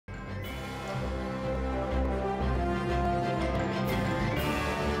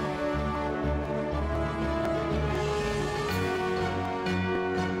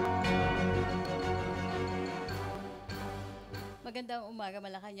Magandang umaga,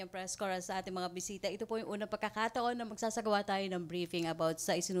 Malacañang Press Corps sa ating mga bisita. Ito po yung unang pagkakataon na magsasagawa tayo ng briefing about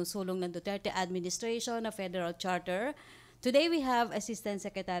sa isinusulong ng Duterte administration na Federal Charter. Today we have Assistant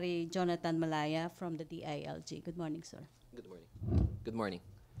Secretary Jonathan Malaya from the DILG. Good morning, sir. Good morning. Good morning.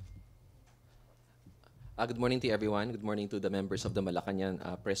 Good morning to everyone. Good morning to the members of the Malacañang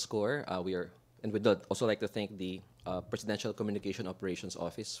Press Corps. And we'd also like to thank the Presidential Communication Operations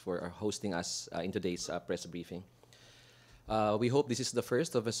Office for hosting us in today's press briefing. We hope this is the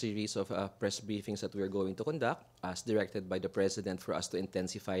first of a series of press briefings that we are going to conduct as directed by the President for us to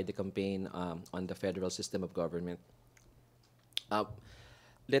intensify the campaign on the federal system of government.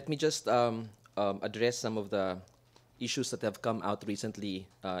 Let me just address some of the issues that have come out recently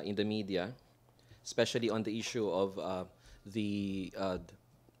in the media, especially on the issue of the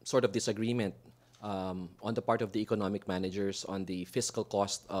sort of disagreement on the part of the economic managers on the fiscal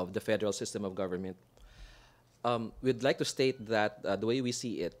cost of the federal system of government. We'd like to state that the way we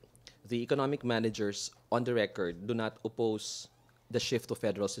see it, the economic managers on the record do not oppose the shift to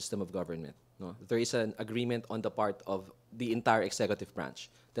federal system of government. No? There is an agreement on the part of the entire executive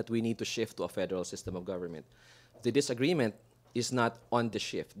branch that we need to shift to a federal system of government. The disagreement is not on the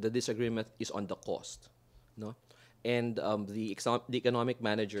shift. The disagreement is on the cost. No? And the economic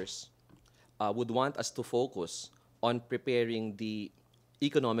managers would want us to focus on preparing the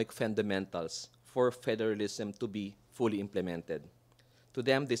economic fundamentals for federalism to be fully implemented. To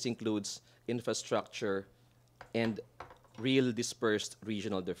them, this includes infrastructure and real dispersed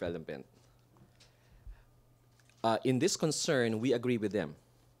regional development. In this concern, we agree with them.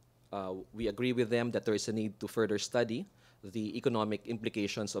 We agree with them that there is a need to further study the economic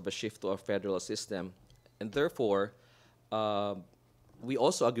implications of a shift to a federal system. And therefore, we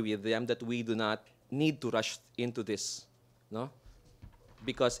also agree with them that we do not need to rush into this, no?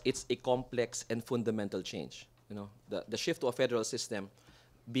 Because it's a complex and fundamental change. You know, the shift to a federal system,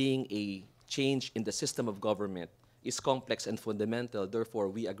 being a change in the system of government, is complex and fundamental. Therefore,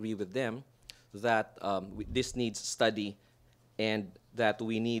 we agree with them that this needs study and that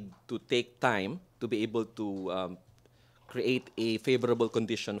we need to take time to be able to create a favorable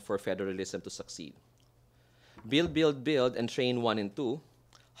condition for federalism to succeed. Build, Build, Build, and Train 1 and 2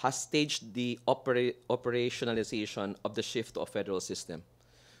 has staged the operationalization of the shift to a federal system.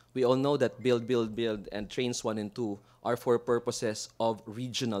 We all know that Build, Build, Build, and Trains 1 and 2 are for purposes of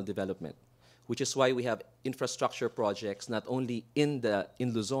regional development, which is why we have infrastructure projects not only in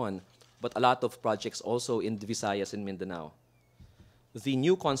Luzon, but a lot of projects also in the Visayas and Mindanao. The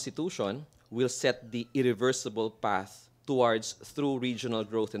new constitution will set the irreversible path towards through regional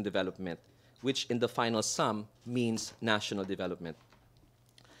growth and development, which in the final sum means national development.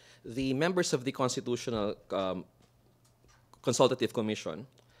 The members of the Constitutional Consultative Commission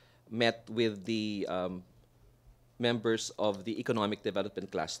met with the members of the Economic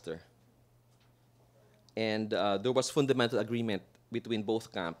Development Cluster. And there was fundamental agreement between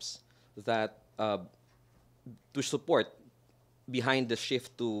both camps that to support behind the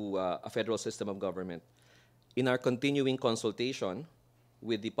shift to a federal system of government. In our continuing consultation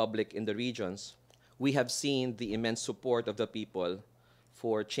with the public in the regions, we have seen the immense support of the people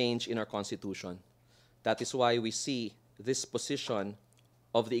for change in our constitution. That is why we see this position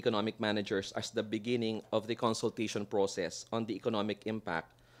of the economic managers as the beginning of the consultation process on the economic impact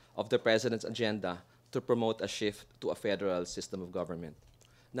of the President's agenda to promote a shift to a federal system of government.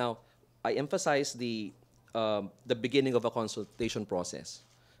 Now, I emphasize the beginning of a consultation process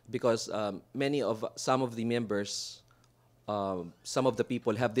because some of the members, some of the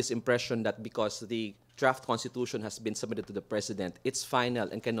people have this impression that because the draft constitution has been submitted to the President, it's final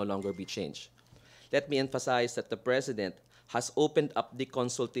and can no longer be changed. Let me emphasize that the President has opened up the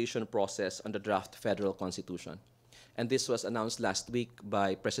consultation process on the draft federal constitution. And this was announced last week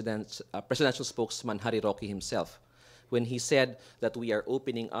by presidential spokesman Harry Roque himself when he said that we are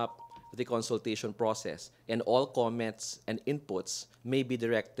opening up the consultation process and all comments and inputs may be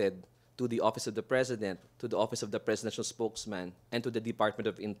directed to the Office of the President, to the Office of the Presidential Spokesman, and to the Department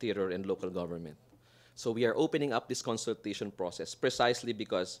of Interior and Local Government. So we are opening up this consultation process precisely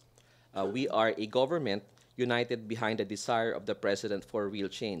because we are a government united behind the desire of the President for real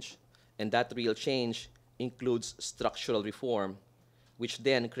change. And that real change includes structural reform, which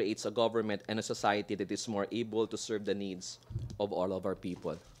then creates a government and a society that is more able to serve the needs of all of our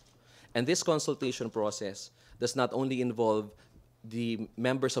people. And this consultation process does not only involve the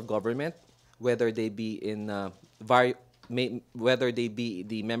members of government, whether they be whether they be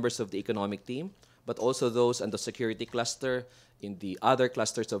the members of the economic team, but also those in the security cluster, in the other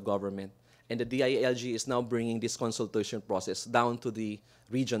clusters of government. And the DILG is now bringing this consultation process down to the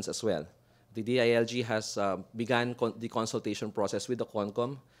regions as well. The DILG has begun the consultation process with the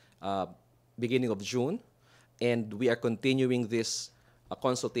CONCOM beginning of June, and we are continuing this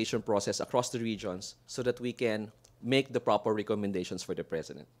consultation process across the regions so that we can make the proper recommendations for the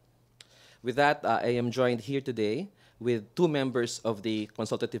President. With that, I am joined here today with two members of the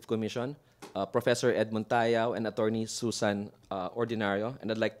Consultative Commission, Professor Edmund Tayao and Attorney Susan Ordinario,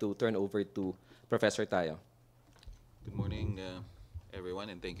 and I'd like to turn over to Professor Tayao. Good morning, everyone,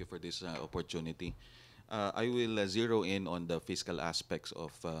 and thank you for this opportunity. I will zero in on the fiscal aspects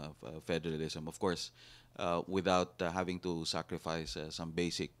of federalism, of course, without having to sacrifice some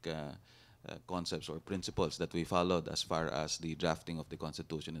basic concepts or principles that we followed as far as the drafting of the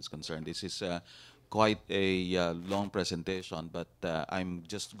Constitution is concerned. This is quite a long presentation, but I'm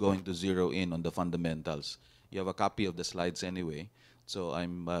just going to zero in on the fundamentals. You have a copy of the slides anyway, so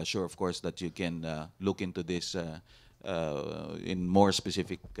I'm sure, of course, that you can look into this in more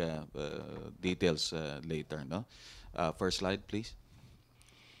specific details later. No? First slide, please.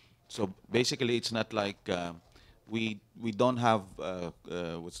 So basically, it's not like we don't have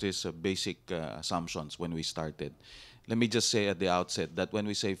what's this basic assumptions when we started. Let me just say at the outset that when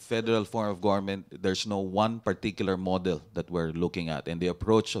we say federal form of government, there's no one particular model that we're looking at, and the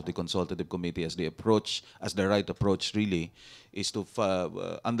approach of the consultative committee as the right approach really is to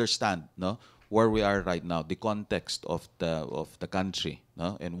understand where we are right now, the context of the country,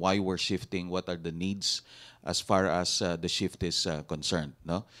 and why we're shifting, what are the needs as far as the shift is concerned.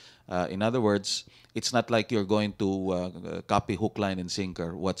 In other words, it's not like you're going to copy hook, line, and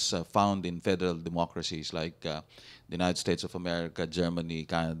sinker what's found in federal democracies like the United States of America, Germany,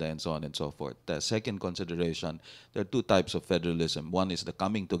 Canada, and so on and so forth. The second consideration, there are two types of federalism. One is the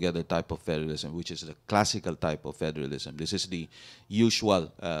coming together type of federalism, which is the classical type of federalism. This is the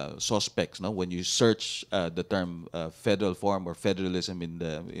usual suspects. When you search the term federal form or federalism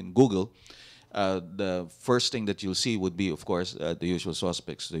in Google, the first thing that you'll see would be, of course, the usual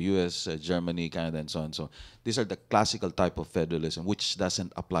suspects, the US, Germany, Canada, and so on. So these are the classical type of federalism, which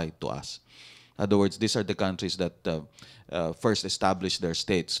doesn't apply to us. In other words, these are the countries that first established their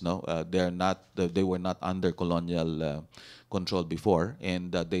states. They were not under colonial control before,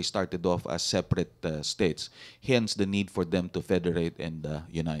 and they started off as separate states. Hence, the need for them to federate and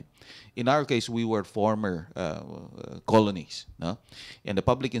unite. In our case, we were former colonies, and the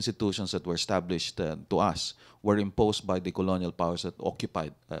public institutions that were established to us were imposed by the colonial powers that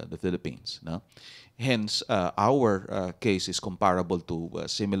occupied the Philippines. Hence, our case is comparable to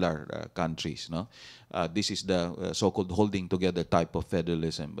similar countries. This is the so-called holding together type of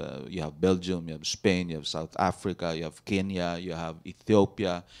federalism. You have Belgium, you have Spain, you have South Africa, you have Kenya, you have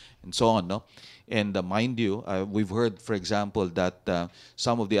Ethiopia, and so on. And mind you, we've heard, for example, that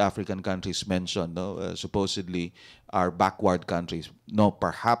some of the African countries mentioned supposedly are backward countries. No,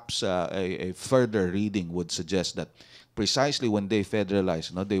 perhaps a further reading would suggest that precisely when they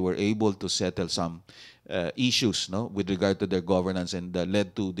federalized, they were able to settle some issues with regard to their governance, and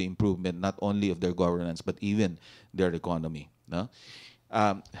led to the improvement not only of their governance but even their economy.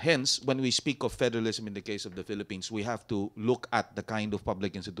 Hence, when we speak of federalism in the case of the Philippines, we have to look at the kind of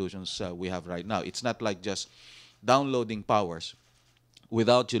public institutions we have right now. It's not like just downloading powers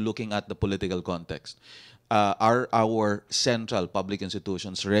without you looking at the political context. Are our central public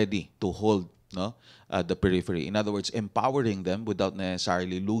institutions ready to hold the periphery? In other words, empowering them without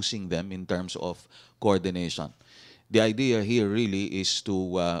necessarily losing them in terms of coordination. The idea here really is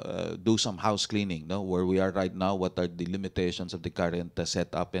to do some house cleaning, where we are right now, what are the limitations of the current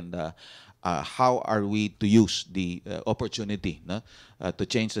setup, and how are we to use the opportunity to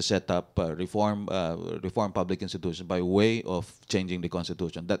change the setup, reform public institutions by way of changing the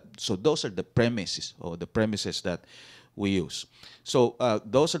Constitution. So those are the premises, or the premises that we use. So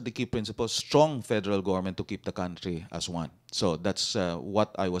those are the key principles. Strong federal government to keep the country as one. So that's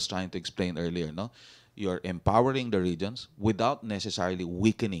what I was trying to explain earlier. You're empowering the regions without necessarily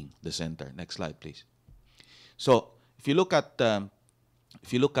weakening the center. Next slide, please. So if you look at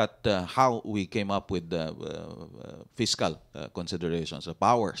how we came up with the fiscal considerations, the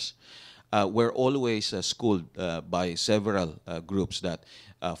powers, we're always schooled by several groups that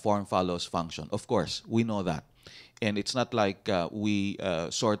form follows function. Of course, we know that. And it's not like we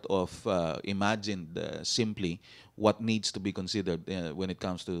sort of imagined simply what needs to be considered when it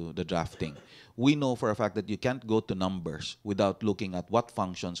comes to the drafting. We know for a fact that you can't go to numbers without looking at what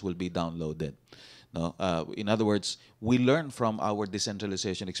functions will be downloaded. No? In other words, we learned from our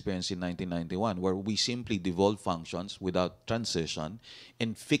decentralization experience in 1991, where we simply devolved functions without transition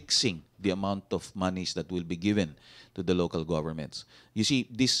and fixing the amount of monies that will be given to the local governments. You see,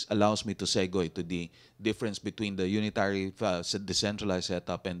 this allows me to segue to the difference between the unitary decentralized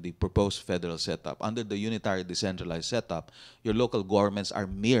setup and the proposed federal setup. Under the unitary decentralized setup, your local governments are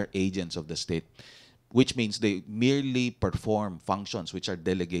mere agents of the state, which means they merely perform functions which are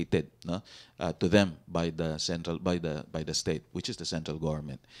delegated, no, to them by the state, which is the central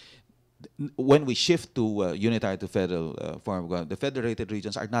government. When we shift to unitary to federal form of government, the federated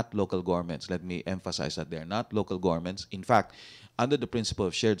regions are not local governments. Let me emphasize that they are not local governments. In fact, under the principle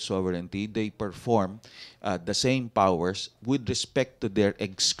of shared sovereignty, they perform the same powers with respect to their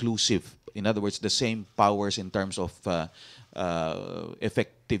exclusive, in other words, the same powers in terms of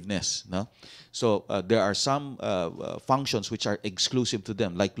effectiveness. No? So there are some functions which are exclusive to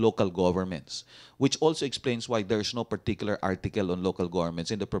them, like local governments, which also explains why there is no particular article on local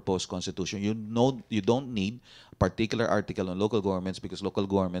governments in the proposed constitution. You don't need a particular article on local governments because local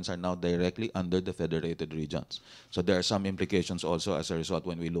governments are now directly under the federated regions. So there are some implications also as a result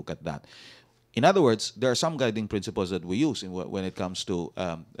when we look at that. In other words, there are some guiding principles that we use when it comes to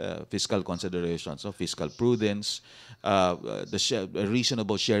fiscal considerations, so fiscal prudence, the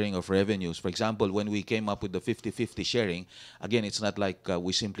reasonable sharing of revenues. For example, when we came up with the 50-50 sharing, again, it's not like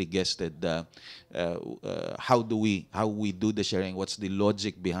we simply guessed how we do the sharing, what's the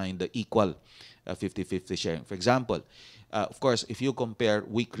logic behind the equal 50-50 sharing. For example, of course, if you compare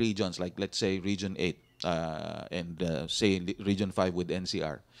weak regions, like let's say Region 8 and say Region 5 with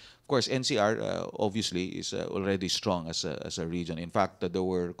NCR, of course, NCR obviously is already strong as a region. In fact, there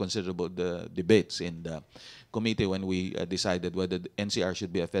were considerable debates in the committee when we decided whether the NCR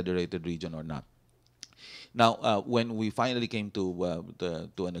should be a federated region or not. Now, when we finally came to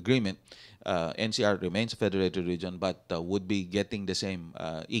an agreement, NCR remains a federated region, but would be getting the same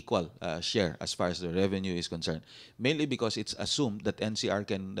equal share as far as the revenue is concerned, mainly because it's assumed that NCR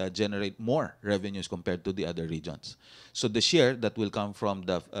can generate more revenues compared to the other regions. So the share that will come from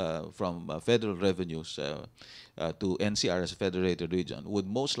the federal revenues to NCR as a federated region would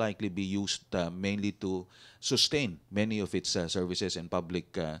most likely be used mainly to sustain many of its services and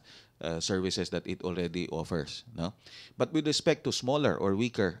public services that it already offers. No? But with respect to smaller or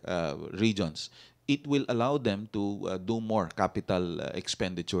weaker regions, it will allow them to do more capital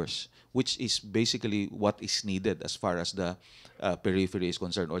expenditures, which is basically what is needed as far as the periphery is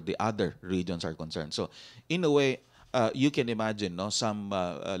concerned or the other regions are concerned. So in a way, you can imagine some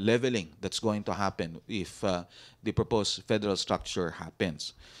leveling that's going to happen if the proposed federal structure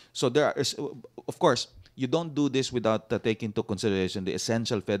happens. So there is, of course, you don't do this without taking into consideration the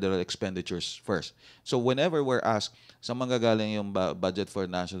essential federal expenditures first. So whenever we're asked, saan manggagaling yung budget for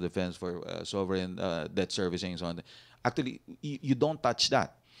national defense, for sovereign debt servicing and so on, actually, you don't touch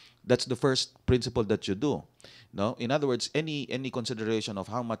that. That's the first principle that you do. No? In other words, any consideration of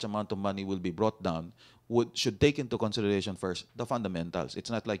how much amount of money will be brought down should take into consideration first the fundamentals. It's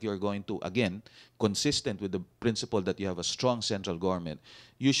not like you're going to, again, consistent with the principle that you have a strong central government,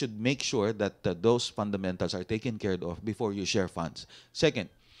 you should make sure that those fundamentals are taken care of before you share funds. Second,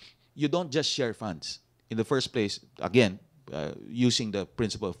 you don't just share funds. In the first place, again, using the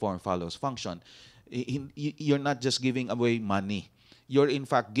principle of form follows function, you're not just giving away money. You're in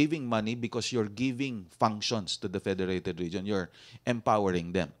fact giving money because you're giving functions to the federated region. You're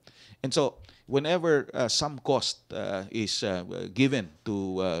empowering them. And so whenever some cost is given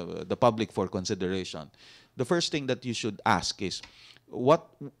to the public for consideration, the first thing that you should ask is, what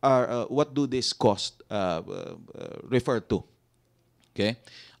do these costs refer to? Okay?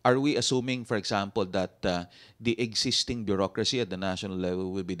 Are we assuming, for example, that the existing bureaucracy at the national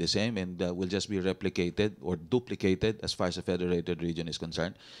level will be the same and will just be replicated or duplicated as far as the federated region is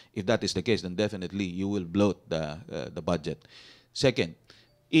concerned? If that is the case, then definitely you will bloat the budget. Second,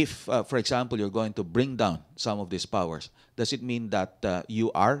 if, for example, you're going to bring down some of these powers, does it mean that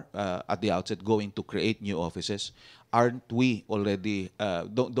you are, at the outset, going to create new offices? Aren't we already,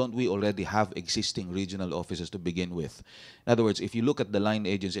 don't we already have existing regional offices to begin with? In other words, if you look at the line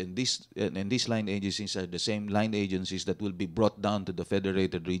agencies, and these line agencies are the same line agencies that will be brought down to the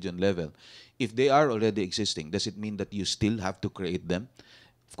federated region level, if they are already existing, does it mean that you still have to create them?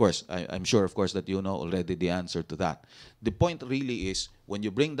 Of course, I'm sure, of course, that you know already the answer to that. The point really is, when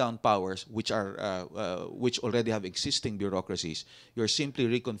you bring down powers which already have existing bureaucracies, you're simply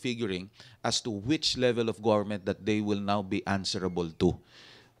reconfiguring as to which level of government that they will now be answerable to.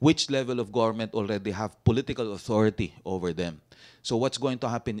 which level of government already have political authority over them. So what's going to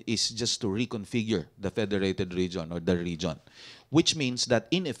happen is just to reconfigure the federated region or the region, which means that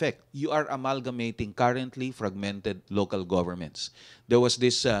in effect, you are amalgamating currently fragmented local governments. There was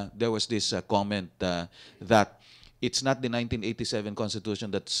this comment that it's not the 1987 Constitution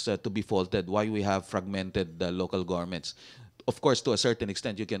that's to be faulted, why we have fragmented local governments. Of course, to a certain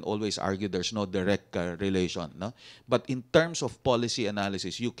extent, you can always argue there's no direct relation. No? But in terms of policy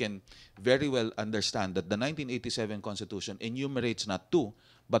analysis, you can very well understand that the 1987 Constitution enumerates not 2,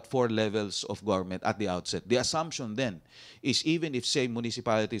 but 4 levels of government at the outset. The assumption then is even if, say,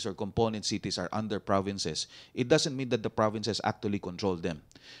 municipalities or component cities are under provinces, it doesn't mean that the provinces actually control them,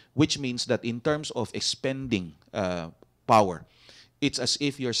 which means that in terms of expending power, it's as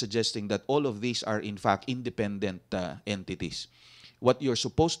if you're suggesting that all of these are in fact independent entities. What you're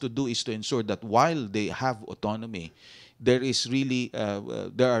supposed to do is to ensure that while they have autonomy, there is really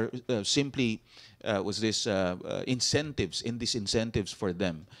there are simply incentives and disincentives for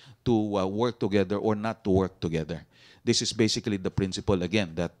them to work together or not to work together. This is basically the principle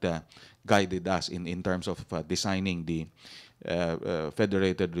again that guided us in terms of designing the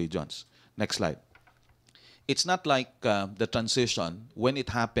federated regions. Next slide. It's not like the transition, when it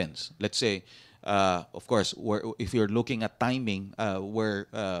happens, let's say, of course, if you're looking at timing, we're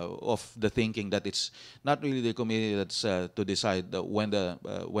of the thinking that it's not really the committee that's to decide when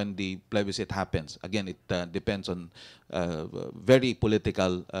the plebiscite happens. Again, it depends on very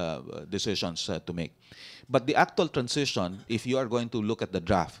political decisions to make. But the actual transition, if you are going to look at the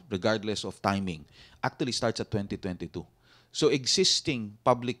draft, regardless of timing, actually starts at 2022. So existing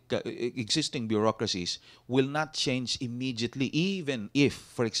bureaucracies will not change immediately, even if,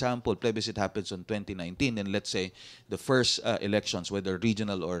 for example, plebiscite happens in 2019, and let's say the first elections, whether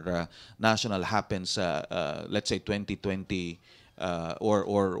regional or national, happens, let's say 2020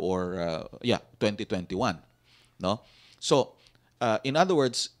 2021. No, so in other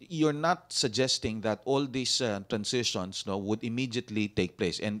words, you're not suggesting that all these transitions would immediately take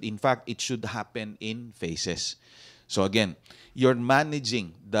place, and in fact, it should happen in phases. So again, you're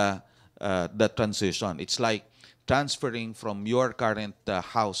managing the transition. It's like transferring from your current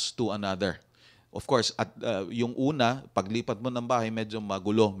house to another. Of course, at yung una, paglipat mo ng bahay, medyo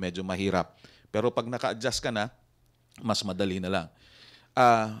magulo, medyo mahirap. Pero pag naka-adjust ka na, mas madali na lang.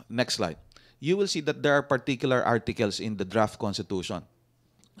 Next slide. You will see that there are particular articles in the draft constitution.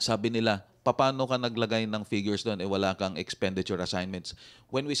 Sabi nila, paano ka naglagay ng figures doon wala kang expenditure assignments?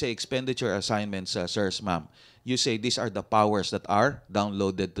 When we say expenditure assignments, sirs, ma'am, you say these are the powers that are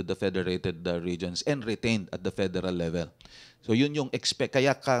downloaded to the federated regions and retained at the federal level. So yun yung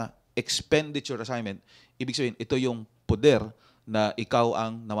kaya ka expenditure assignment, ibig sabihin ito yung poder na ikaw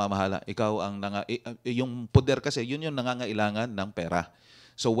ang namamahala, ikaw ang yung poder kasi yun yung nangangailangan ng pera.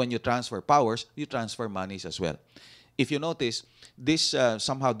 So when you transfer powers, you transfer monies as well. If you notice, this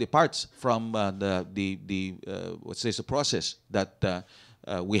somehow departs from the process that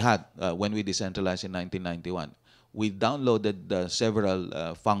we had when we decentralized in 1991. We downloaded several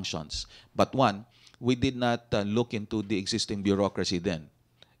functions, but one, we did not look into the existing bureaucracy then.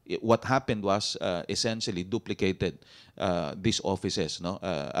 What happened was essentially duplicated these offices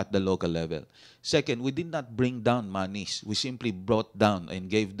at the local level. Second, we did not bring down monies. We simply brought down and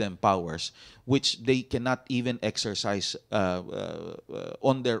gave them powers which they cannot even exercise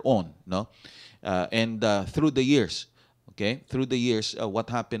on their own. And through the years, what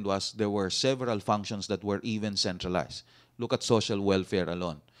happened was there were several functions that were even centralized. Look at social welfare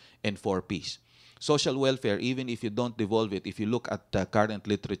alone and 4Ps. Social welfare, even if you don't devolve it, if you look at the current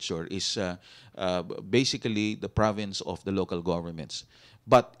literature, is basically the province of the local governments.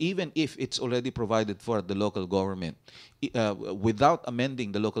 But even if it's already provided for the local government, without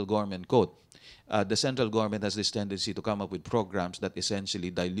amending the local government code, the central government has this tendency to come up with programs that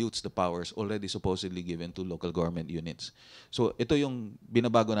essentially dilutes the powers already supposedly given to local government units. So ito yung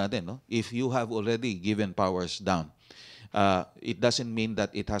binabago natin. No? If you have already given powers down, it doesn't mean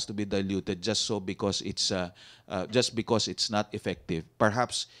that it has to be diluted just because it's not effective.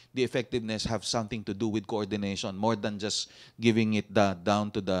 Perhaps the effectiveness has something to do with coordination more than just giving it down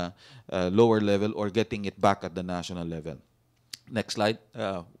to the lower level or getting it back at the national level. Next slide,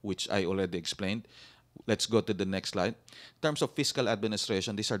 which I already explained. Let's go to the next slide. In terms of fiscal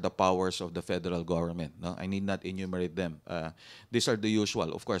administration, these are the powers of the federal government. No? I need not enumerate them. These are the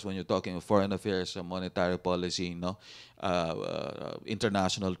usual. Of course, when you're talking of foreign affairs, monetary policy,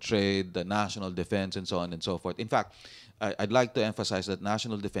 international trade, the national defense, and so on and so forth. In fact, I'd like to emphasize that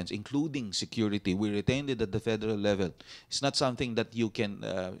national defense, including security, we retained it at the federal level. It's not something that you can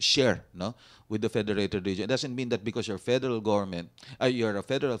share, no, with the federated region. It doesn't mean that because you're federal government, you're a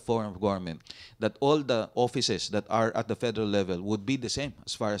federal form of government, that all the offices that are at the federal level would be the same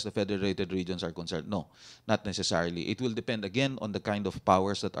as far as the federated regions are concerned. No, not necessarily. It will depend again on the kind of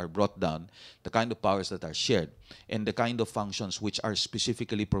powers that are brought down, the kind of powers that are shared, and the kind of functions which are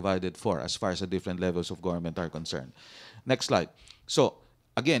specifically provided for as far as the different levels of government are concerned. Next slide. So,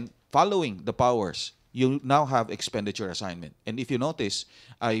 again, following the powers, you now have expenditure assignment. And if you notice,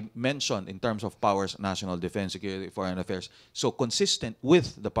 I mentioned in terms of powers, national defense, security, foreign affairs. So, consistent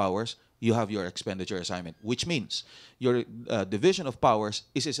with the powers, you have your expenditure assignment, which means your division of powers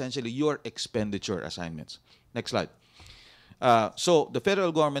is essentially your expenditure assignments. Next slide. So, the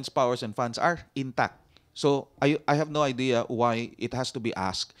federal government's powers and funds are intact. So, I have no idea why it has to be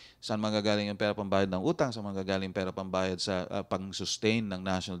asked saan manggagaling yung pera pambayad ng utang, saan manggagaling pera pambayad sa pang-sustain ng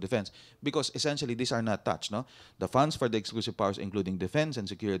national defense. Because essentially, these are not touched. No? The funds for the exclusive powers including defense and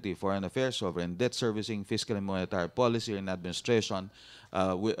security, foreign affairs, sovereign debt servicing, fiscal and monetary policy and administration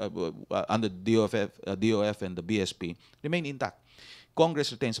under DOF and the BSP remain intact.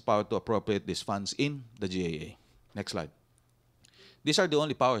 Congress retains the power to appropriate these funds in the GAA. Next slide. These are the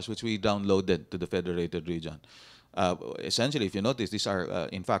only powers which we downloaded to the federated region. Essentially, if you notice, these are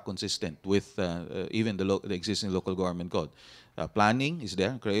in fact consistent with even the existing local government code. Planning is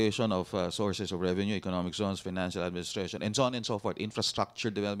there, creation of sources of revenue, economic zones, financial administration, and so on and so forth.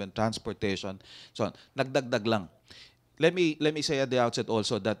 Infrastructure development, transportation, so on. Nagdagdag lang. Let me say at the outset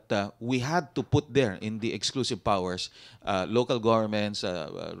also that we had to put there in the exclusive powers local governments,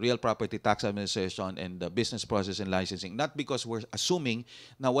 real property tax administration, and business process and licensing. Not because we're assuming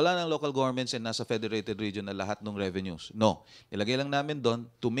na wala ng local governments and nasa federated region na lahat ng revenues. No. Nilagay lang namin doon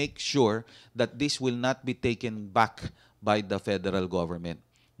to make sure that this will not be taken back by the federal government.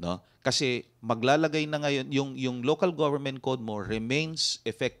 No? Kasi maglalagay na ngayon, yung local government code mo remains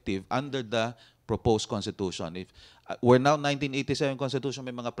effective under the proposed constitution. If we're now 1987 constitution,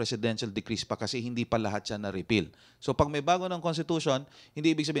 may mga presidential decrees pa kasi hindi pa lahat siya na-repeal. So pag may bago ng constitution,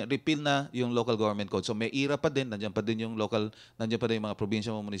 hindi ibig sabihin repeal na yung local government code. So may era pa din, nandiyan pa din yung local, nandiyan pa din yung mga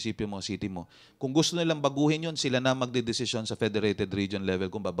probinsya mo, munisipyo mo, city mo. Kung gusto nilang baguhin yun, sila na magde-decision sa federated region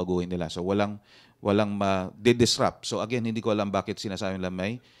level kung babaguhin nila. So walang ma-disrupt. So again, hindi ko alam bakit sinasabi nila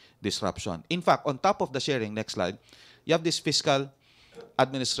may disruption. In fact, on top of the sharing, next slide, you have this fiscal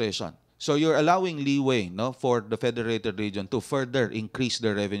administration. So you're allowing leeway, no, for the federated region to further increase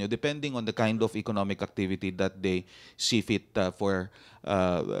their revenue depending on the kind of economic activity that they see fit for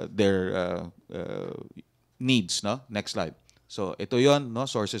their needs. No? Next slide. So ito yon, no,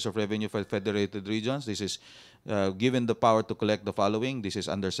 sources of revenue for federated regions. This is given the power to collect the following. This is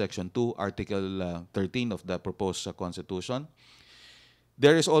under Section 2, Article 13 of the proposed Constitution.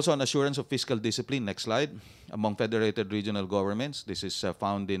 There is also an assurance of fiscal discipline, next slide, among federated regional governments. This is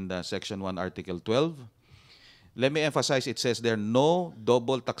found in the Section 1, Article 12. Let me emphasize, it says there, no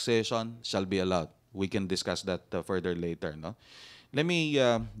double taxation shall be allowed. We can discuss that further later. No? Let me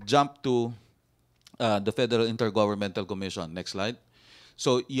jump to the Federal Intergovernmental Commission. Next slide.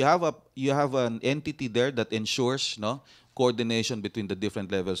 So you have an entity there that ensures, no, coordination between the different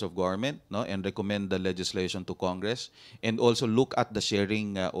levels of government, no, and recommend the legislation to Congress, and also look at the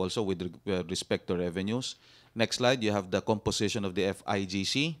sharing also with respect to revenues. Next slide, you have the composition of the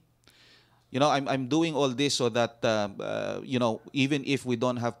FIGC. You know, I'm doing all this so that, you know, even if we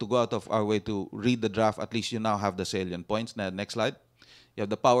don't have to go out of our way to read the draft, at least you now have the salient points. Next slide. You have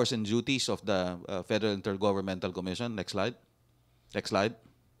the powers and duties of the Federal Intergovernmental Commission. Next slide. Next slide.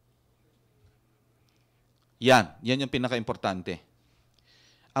 Yan yung pinaka-importante.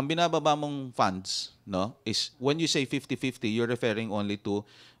 Ang binababa mong funds, no, is when you say 50-50, you're referring only to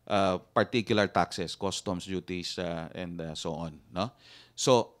particular taxes, customs duties, and so on. No?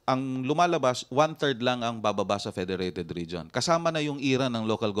 So, ang lumalabas, 1/3 lang ang bababa sa federated region. Kasama na yung ira ng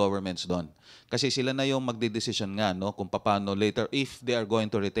local governments doon. Kasi sila na yung magdedesisyon nga, no, kung paano later, if they are going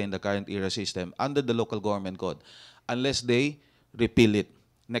to retain the current era system under the local government code, unless they repeal it.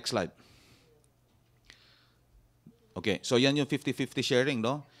 Next slide. Okay, so yan yung 50-50 sharing,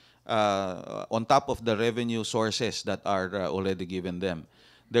 no? On top of the revenue sources that are already given them.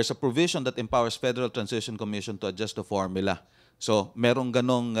 There's a provision that empowers Federal Transition Commission to adjust the formula. So, merong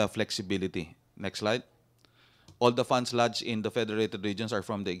ganong flexibility. Next slide. All the funds lodged in the federated regions are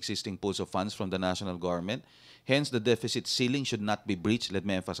from the existing pools of funds from the national government. Hence, the deficit ceiling should not be breached. Let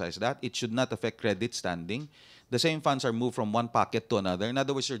me emphasize that. It should not affect credit standing. The same funds are moved from one pocket to another. In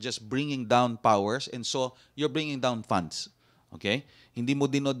other words, you're just bringing down powers, and so you're bringing down funds. Okay? Hindi mo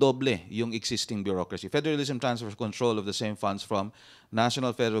dinodoble yung existing bureaucracy. Federalism transfers control of the same funds from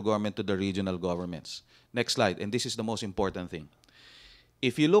national federal government to the regional governments. Next slide, and this is the most important thing.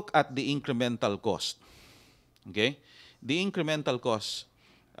 If you look at the incremental cost, okay, the incremental cost,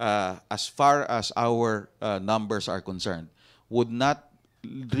 as far as our numbers are concerned, would not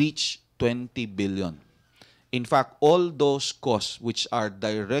reach 20 billion. In fact, all those costs which are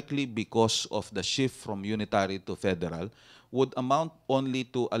directly because of the shift from unitary to federal would amount only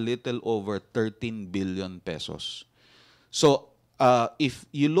to a little over 13 billion pesos. So, if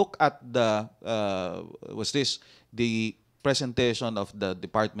you look at the the presentation of the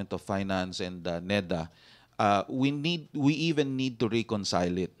Department of Finance and NEDA, we even need to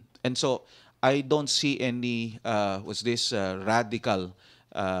reconcile it. And so, I don't see any radical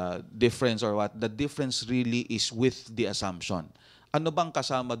difference or what. The difference really is with the assumption. Ano bang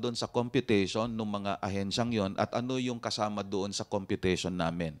kasama doon sa computation ng mga ahensyang yon at ano yung kasama doon sa computation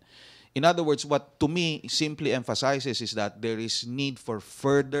namin? In other words, what to me simply emphasizes is that there is need for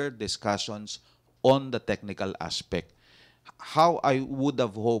further discussions on the technical aspect. How I would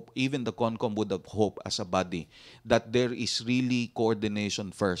have hoped, even the CONCOM would have hoped as a body, that there is really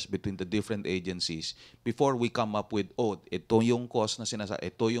coordination first between the different agencies before we come up with, oh, ito yung cost na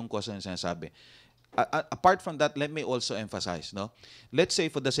sinasabi, ito yung cost na sinasabi. Apart from that, let me also emphasize, no? Let's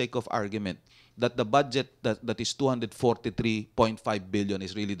say for the sake of argument that the budget that is 243.5 billion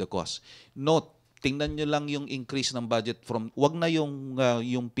is really the cost. Note, tingnan nyo lang yung increase ng budget from, wag na yung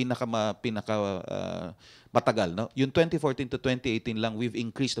matagal, no? Yung 2014 to 2018 lang, we've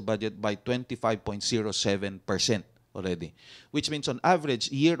increased the budget by 25.07% already. Which means on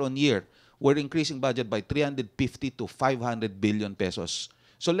average, year on year, we're increasing budget by 350 to 500 billion pesos.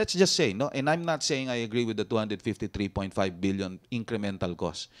 So let's just say, no, and I'm not saying I agree with the 253.5 billion incremental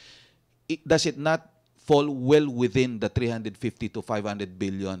cost. Does it not fall well within the 350 to 500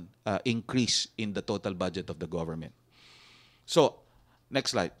 billion increase in the total budget of the government? So,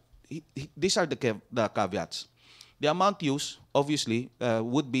 next slide. These are the caveats. The amount used, obviously,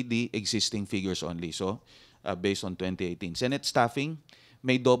 would be the existing figures only. So, based on 2018. Senate staffing,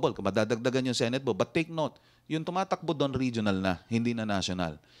 may double. Madadagdagan yung Senate mo. But take note, yung tumatakbo doon regional na, hindi na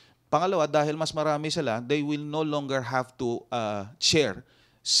national. Pangalawa, dahil mas marami sila, they will no longer have to chair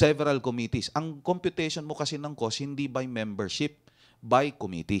several committees. Ang computation mo kasi ng cost, hindi by membership, by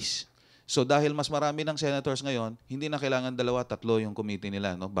committees. So dahil mas marami ng senators ngayon, hindi na kailangan dalawa, tatlo yung committee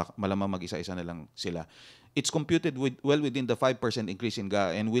nila. No? Malamang mag-isa-isa na lang sila. It's computed well within the 5% increase in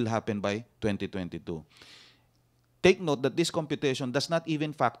GA and will happen by 2022. Take note that this computation does not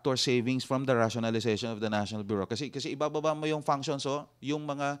even factor savings from the rationalization of the national bureaucracy. Kasi ibababa mo yung functions, so yung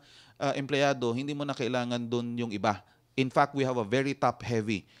mga empleyado, hindi mo na kailangan dun yung iba. In fact, we have a very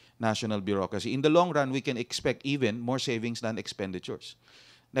top-heavy national bureaucracy. In the long run, we can expect even more savings than expenditures.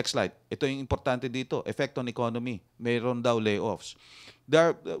 Next slide. Ito yung importante dito. Effect on economy. Mayroon daw layoffs.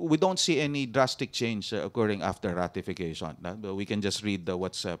 We don't see any drastic change occurring after ratification. We can just read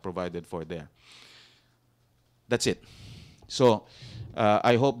what's provided for there. That's it. So,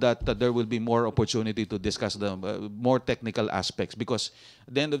 I hope that there will be more opportunity to discuss the more technical aspects because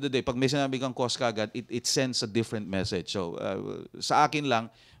at the end of the day, pag may sinabi kang cost kagad, it sends a different message. So, sa akin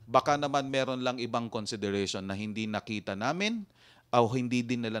lang, baka naman meron lang ibang consideration na hindi nakita namin o hindi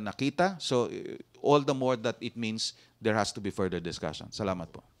din nila nakita. So, all the more that it means there has to be further discussion.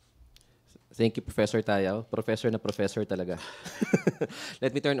 Salamat po. Thank you, Professor Tayao. Professor na professor talaga.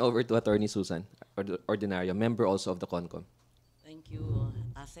 Let me turn over to Attorney Susan Ordinario, member also of the CONCOM. Thank you,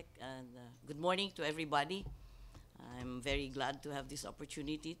 ASEC, and good morning to everybody. I'm very glad to have this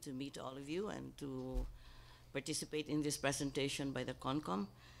opportunity to meet all of you and to participate in this presentation by the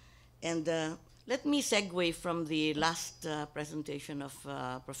CONCOM. And let me segue from the last presentation of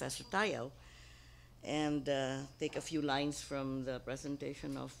Professor Tayao and take a few lines from the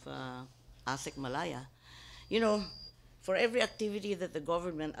presentation of ASEC Malaya. You know, for every activity that the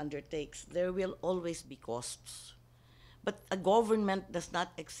government undertakes, there will always be costs. But a government does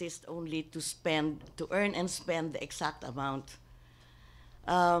not exist only to spend, to earn and spend the exact amount.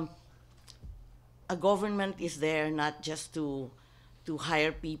 A government is there not just to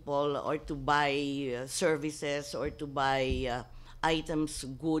hire people or to buy services or to buy items,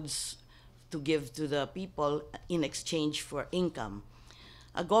 goods to give to the people in exchange for income.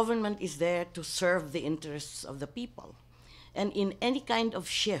 A government is there to serve the interests of the people. And in any kind of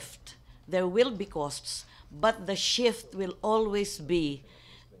shift, there will be costs, but the shift will always be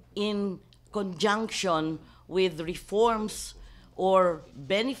in conjunction with reforms or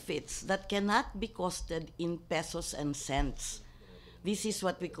benefits that cannot be costed in pesos and cents. This is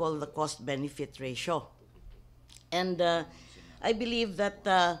what we call the cost-benefit ratio. And I believe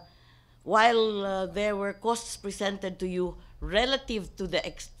that while there were costs presented to you relative to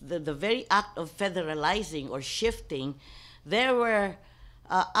the very act of federalizing or shifting, there were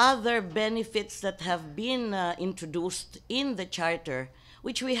other benefits that have been introduced in the charter,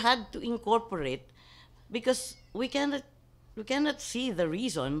 which we had to incorporate because we cannot see the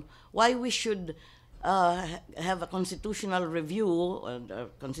reason why we should have a constitutional review or a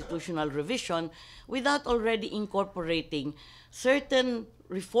constitutional revision without already incorporating certain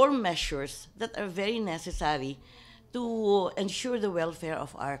reform measures that are very necessary to ensure the welfare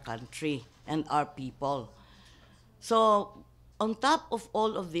of our country and our people. So on top of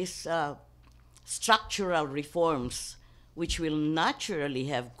all of these structural reforms, which will naturally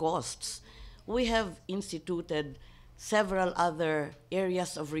have costs, we have instituted several other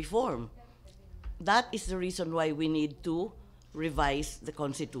areas of reform. That is the reason why we need to revise the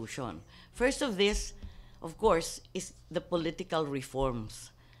Constitution. First of this, of course, is the political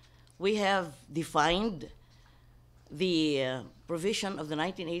reforms. We have defined the provision of the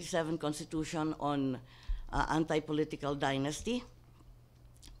 1987 Constitution on anti-political dynasty,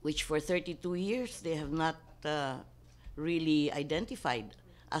 which for 32 years they have not really identified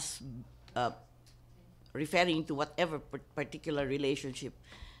as referring to whatever particular relationship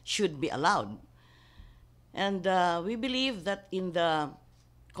should be allowed. And we believe that in the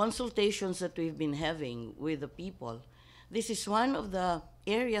consultations that we've been having with the people, this is one of the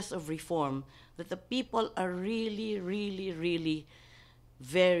areas of reform that the people are really, really, really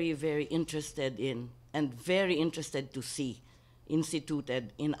very, very interested in and very interested to see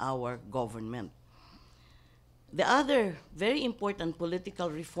instituted in our government. The other very important political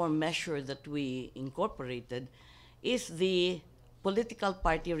reform measure that we incorporated is the political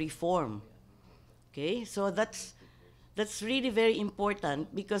party reform. Okay, so that's really very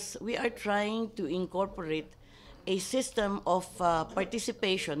important because we are trying to incorporate a system of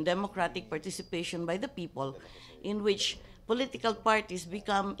participation, democratic participation by the people, in which political parties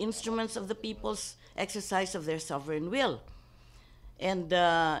become instruments of the people's exercise of their sovereign will. And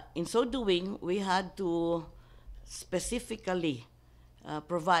in so doing, we had to specifically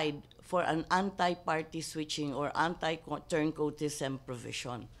provide for an anti-party switching or anti-turncoatism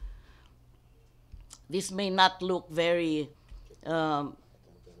provision. This may not look very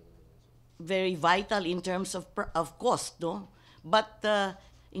vital in terms of cost, no? But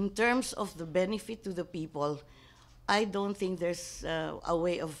in terms of the benefit to the people, I don't think there's a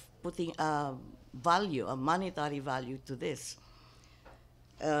way of putting a value, a monetary value to this.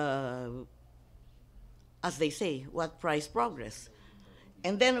 As they say, what price progress?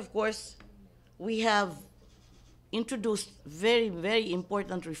 And then, of course, we have introduced very, very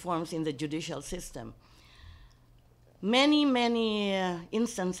important reforms in the judicial system. Many, many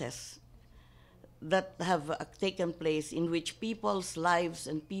instances that have taken place in which people's lives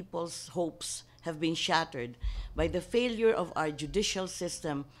and people's hopes have been shattered by the failure of our judicial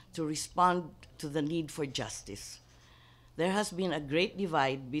system to respond to the need for justice. There has been a great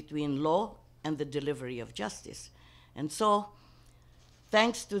divide between law and the delivery of justice. And so,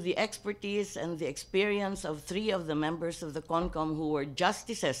 thanks to the expertise and the experience of 3 of the members of the CONCOM who were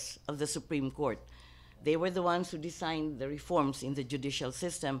justices of the Supreme Court, they were the ones who designed the reforms in the judicial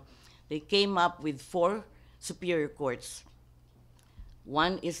system. They came up with 4 superior courts.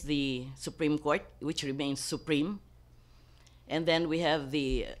 One is the Supreme Court, which remains supreme. And then we have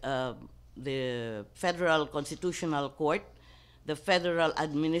the Federal Constitutional Court, the Federal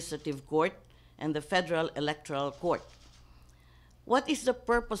Administrative Court, and the Federal Electoral Court. What is the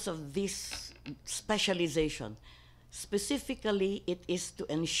purpose of this specialization? Specifically, it is to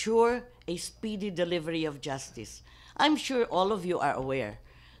ensure a speedy delivery of justice. I'm sure all of you are aware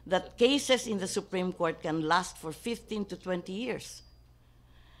that cases in the Supreme Court can last for 15 to 20 years.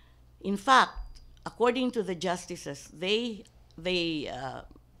 In fact, according to the justices, they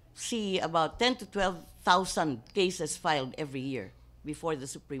see about 10 to 12,000 cases filed every year before the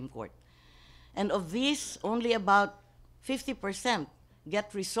Supreme Court. And of these, only about 50%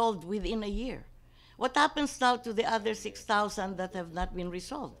 get resolved within a year. What happens now to the other 6,000 that have not been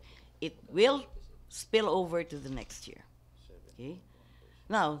resolved? It will spill over to the next year. Okay?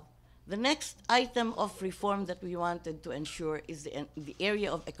 Now, the next item of reform that we wanted to ensure is the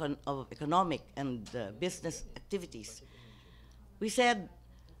area of economic and business activities. We said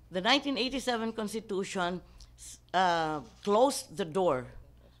the 1987 Constitution closed the door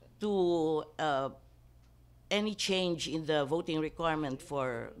to any change in the voting requirement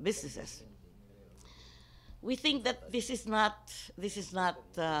for businesses. We think that this is not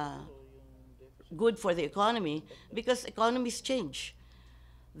good for the economy because economies change.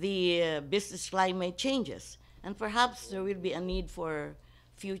 The business climate changes. and perhaps there will be a need for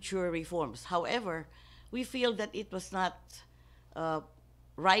future reforms. However, we feel that it was not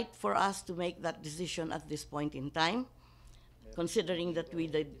right for us to make that decision at this point in time, considering that we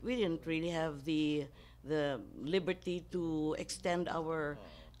didn't really have the liberty to extend our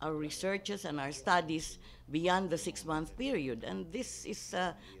researches and our studies beyond the 6-month period. And this is,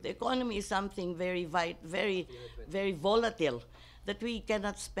 the economy is something very volatile, that we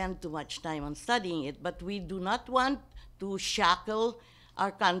cannot spend too much time on studying it, but we do not want to shackle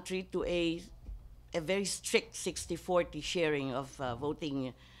our country to a very strict 60-40 sharing of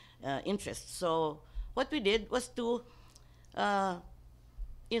voting interests. So what we did was to,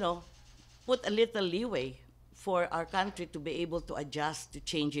 put a little leeway for our country to be able to adjust to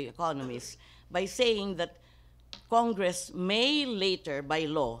changing economies by saying that Congress may later, by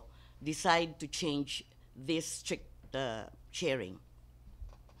law, decide to change this strict sharing.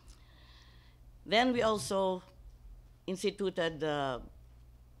 Then we also instituted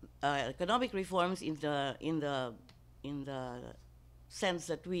economic reforms in the sense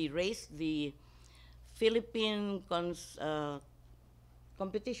that we raised the Philippine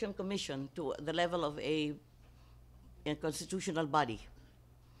Competition Commission to the level of a constitutional body.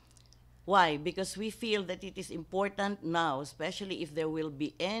 Why? Because we feel that it is important now, especially if there will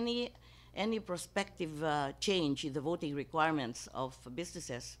be any prospective change in the voting requirements of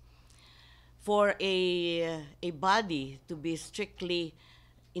businesses, for a body to be strictly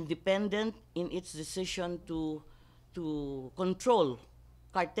independent in its decision to control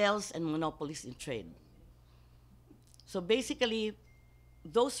cartels and monopolies in trade. So basically,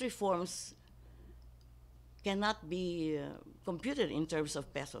 those reforms cannot be computed in terms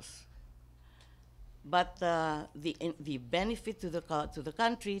of pesos. But the benefit to the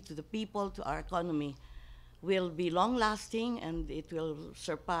country, to the people, to our economy will be long-lasting, and it will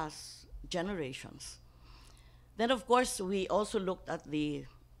surpass generations. Then, of course, we also looked at the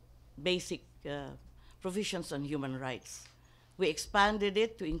basic provisions on human rights. We expanded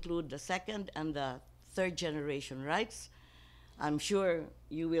it to include the second and the third generation rights. I'm sure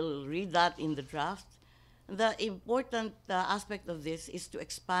you will read that in the draft. The important aspect of this is to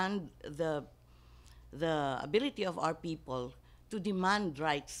expand the ability of our people to demand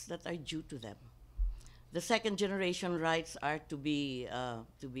rights that are due to them. The second generation rights are to be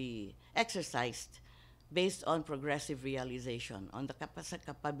exercised based on progressive realization, on the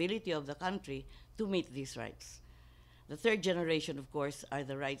capability of the country to meet these rights. The third generation, of course, are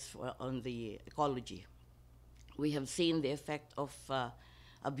the rights on the ecology. We have seen the effect of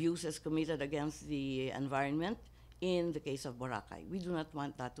abuses committed against the environment in the case of Boracay. We do not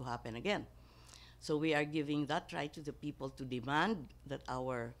want that to happen again. So we are giving that right to the people to demand that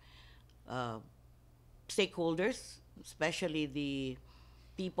our stakeholders, especially the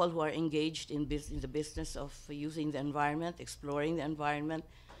people who are engaged in the business of using the environment, exploring the environment,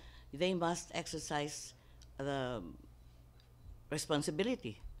 they must exercise the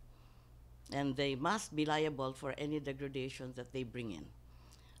responsibility, and they must be liable for any degradation that they bring in.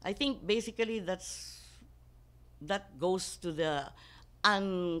 I think basically that goes to the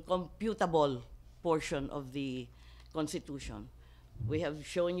uncomputable portion of the Constitution. We have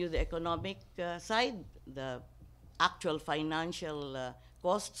shown you the economic side, the actual financial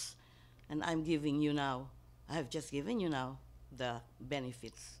costs, and I have just given you now the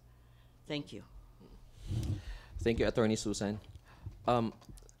benefits. Thank you. Thank you, Attorney Susan.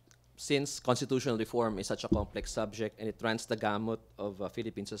 Since constitutional reform is such a complex subject and it runs the gamut of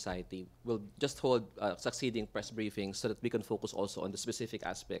Philippine society, we'll just hold succeeding press briefings so that we can focus also on the specific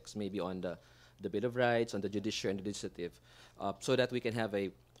aspects, maybe on the Bill of Rights, on the judiciary and the legislative, so that we can have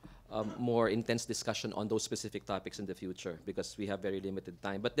a more intense discussion on those specific topics in the future, because we have very limited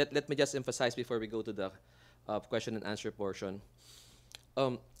time. But let me just emphasize before we go to the question and answer portion.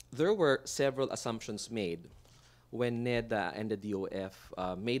 There were several assumptions made when NEDA and the DOF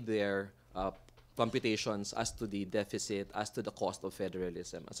made their computations as to the deficit, as to the cost of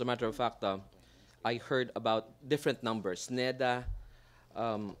federalism. As a matter of fact, I heard about different numbers. NEDA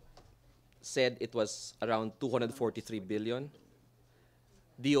said it was around 243 billion.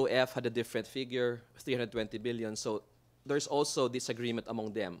 DOF had a different figure, 320 billion. So there's also disagreement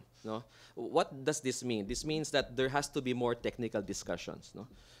among them. No? What does this mean? This means that there has to be more technical discussions.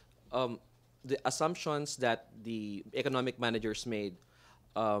 No? The assumptions that the economic managers made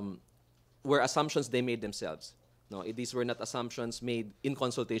were assumptions they made themselves. No, these were not assumptions made in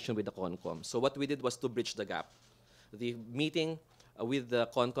consultation with the CONCOM. So what we did was to bridge the gap. The meeting with the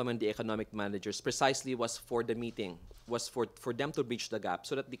CONCOM and the economic managers precisely was for the meeting, was for them to bridge the gap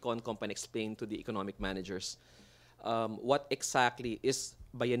so that the CONCOM can explain to the economic managers what exactly is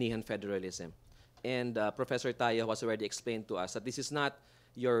Bayanihan federalism. and Professor Tayao has already explained to us that this is not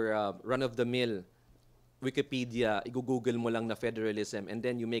your run-of-the-mill Wikipedia, i-google mo lang na federalism, and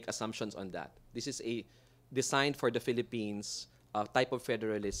then you make assumptions on that. This is a designed for the Philippines type of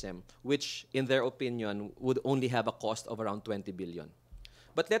federalism, which, in their opinion, would only have a cost of around 20 billion.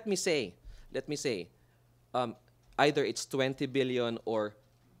 But let me say, either it's 20 billion or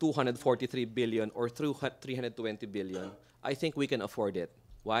 243 billion or 320 billion, I think we can afford it.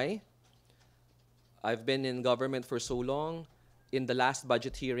 Why? I've been in government for so long. In the last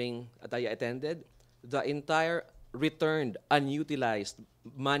budget hearing that I attended, the entire returned, unutilized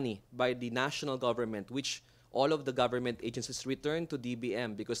money by the national government, which all of the government agencies returned to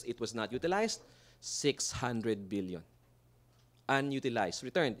DBM because it was not utilized, 600 billion. Unutilized,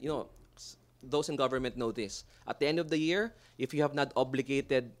 returned. You know, those in government know this. At the end of the year, if you have not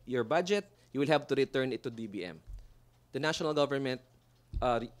obligated your budget, you will have to return it to DBM. The national government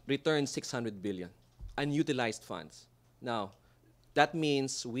returned 600 billion, unutilized funds. Now, that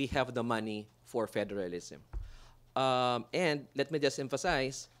means we have the money for federalism. And let me just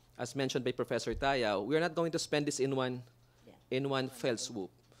emphasize, as mentioned by Professor Tayao, we are not going to spend this in one fell swoop.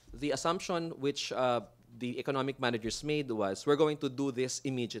 The assumption which the economic managers made was we're going to do this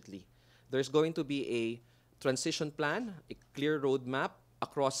immediately. There's going to be a transition plan, a clear roadmap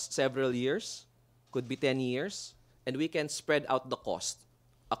across several years, could be 10 years, and we can spread out the cost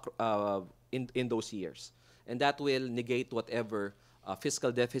in those years. And that will negate whatever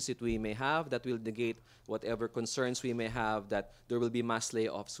fiscal deficit we may have, that will negate whatever concerns we may have that there will be mass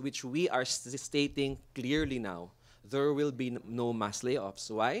layoffs, which we are stating clearly now. There will be no mass layoffs.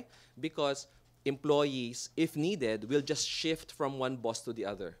 Why? Because employees, if needed, will just shift from one boss to the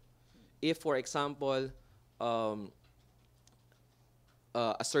other. If, for example, a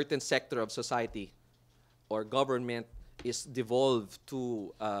certain sector of society or government is devolved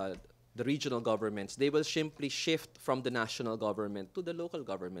to the regional governments, they will simply shift from the national government to the local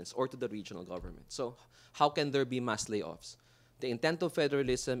governments or to the regional government. So how can there be mass layoffs? The intent of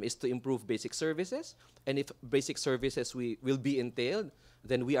federalism is to improve basic services, and if basic services will be entailed,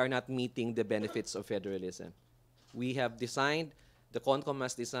 then we are not meeting the benefits of federalism. We have designed, the CONCOM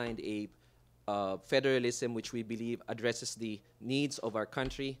has designed a federalism which we believe addresses the needs of our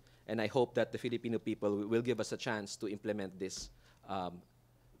country, and I hope that the Filipino people will give us a chance to implement this,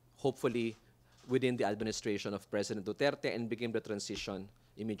 hopefully within the administration of President Duterte, and begin the transition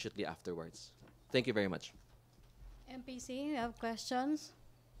immediately afterwards. Thank you very much. MPC, you have questions?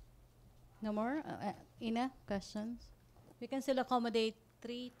 No more? Ina, questions? We can still accommodate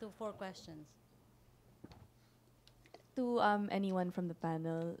 3 to 4 questions. To anyone from the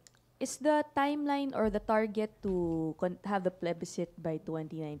panel, is the timeline or the target to have the plebiscite by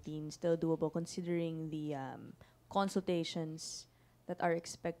 2019 still doable, considering the consultations that are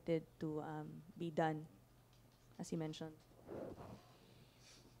expected to be done, as you mentioned?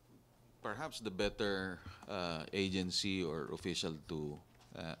 Perhaps the better agency or official to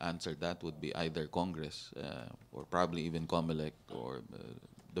answer that would be either Congress or probably even COMELEC, or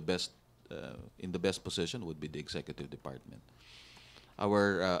the best in the best position would be the Executive Department.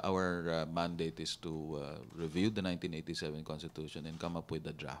 Our mandate is to review the 1987 Constitution and come up with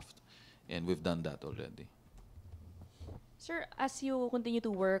a draft, and we've done that already. Sir, as you continue to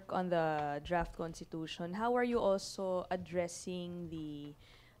work on the draft constitution, how are you also addressing the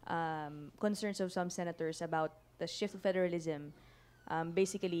concerns of some senators about the shift to federalism?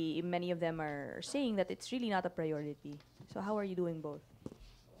 Basically, many of them are saying that it's really not a priority. So how are you doing both?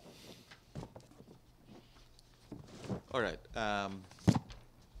 All right.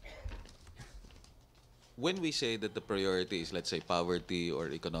 When we say that the priority is, let's say, poverty or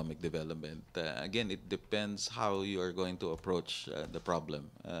economic development, again, it depends how you are going to approach the problem.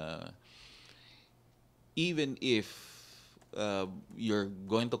 Even if you're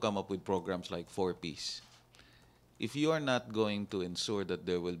going to come up with programs like 4Ps, if you are not going to ensure that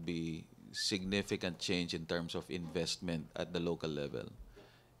there will be significant change in terms of investment at the local level,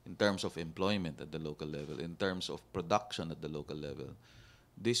 in terms of employment at the local level, in terms of production at the local level,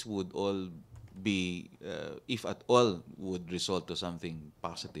 this would all be, if at all would result to something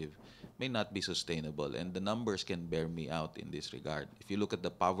positive, may not be sustainable. And the numbers can bear me out in this regard. If you look at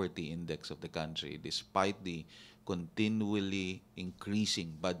the poverty index of the country, despite the continually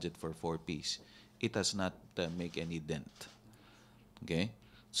increasing budget for 4Ps, it has not make any dent. Okay?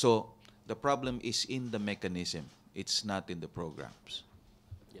 So the problem is in the mechanism. It's not in the programs.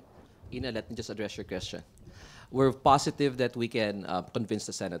 Yeah. Ina, let me just address your question. We're positive that we can convince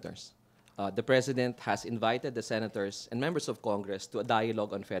the senators. The President has invited the senators and members of Congress to a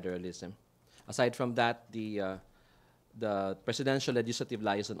dialogue on federalism. Aside from that, the Presidential Legislative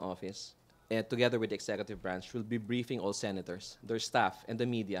Liaison Office and together with the executive branch, will be briefing all senators, their staff, and the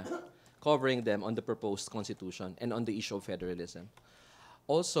media, covering them on the proposed constitution and on the issue of federalism.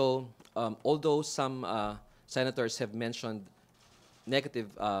 Also, although some senators have mentioned negative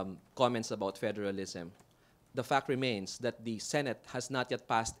comments about federalism, the fact remains that the Senate has not yet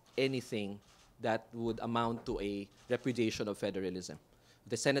passed anything that would amount to a repudiation of federalism.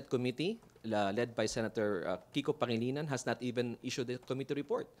 The Senate committee, led by Senator Kiko Pangilinan, has not even issued a committee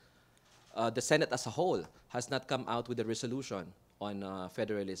report. The Senate as a whole has not come out with a resolution on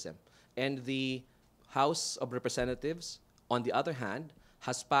federalism. And the House of Representatives, on the other hand,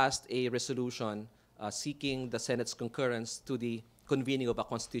 has passed a resolution seeking the Senate's concurrence to the convening of a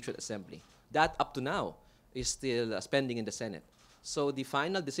constituent assembly. That, up to now, is still pending in the Senate. So the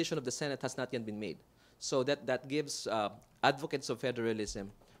final decision of the Senate has not yet been made. So that gives advocates of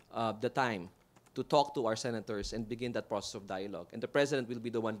federalism the time to talk to our senators and begin that process of dialogue. And the President will be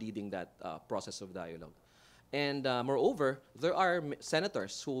the one leading that process of dialogue. And moreover, there are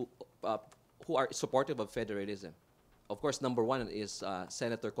senators who are supportive of federalism. Of course, number one is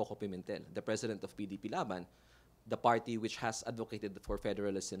Senator Coco Pimentel, the president of PDP Laban, the party which has advocated for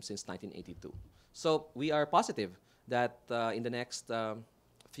federalism since 1982. So we are positive that in the next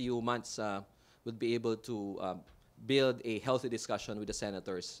few months we'll be able to build a healthy discussion with the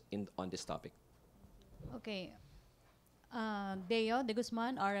senators on this topic. Okay. Deo de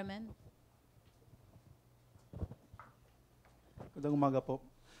Guzman, RMN. Magandang umaga po.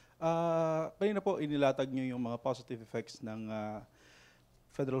 Kanina po inilatag niyo yung mga positive effects ng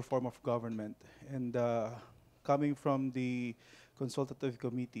federal form of government. And coming from the consultative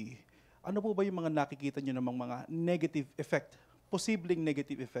committee, ano po ba yung mga nakikita niyo namang mga negative effect, posibleng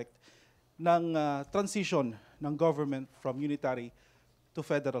negative effect ng transition ng government from unitary to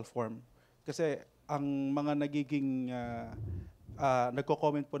federal form? Kasi ang mga nagiging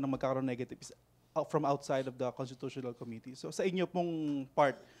nagko-comment po ng magkakaroon negative is from outside of the Constitutional Committee. So sa inyo pong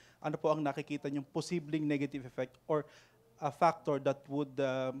part, ano po ang nakikita niyong posibleng negative effect or a factor that would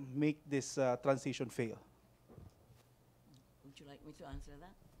make this transition fail? Would you like me to answer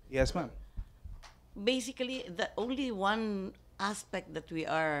that? Yes, ma'am. Basically, the only one aspect that we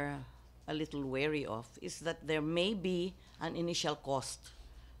are a little wary of is that there may be an initial cost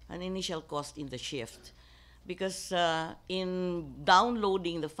in the shift. Because in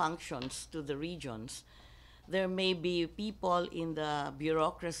downloading the functions to the regions, there may be people in the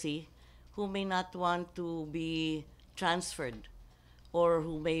bureaucracy who may not want to be transferred or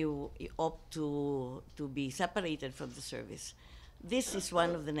who may opt to be separated from the service. This is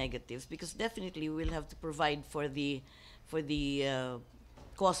one of the negatives because definitely we'll have to provide for the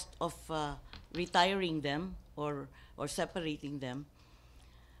cost of retiring them or separating them.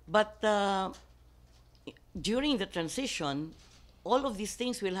 But during the transition, all of these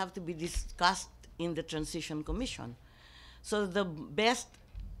things will have to be discussed in the Transition Commission. So the best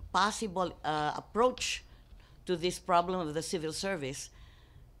possible approach to this problem of the civil service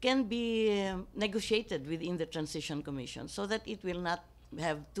can be negotiated within the Transition Commission so that it will not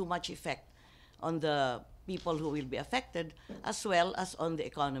have too much effect on the people who will be affected as well as on the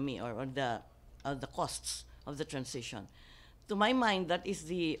economy or on the costs of the transition. To my mind, that is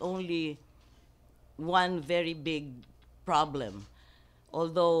the only one very big problem.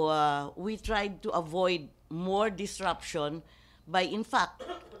 Although we tried to avoid more disruption by, in fact,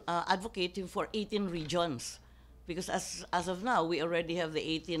 advocating for 18 regions. Because as of now, we already have the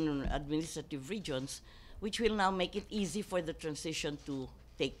 18 administrative regions, which will now make it easy for the transition to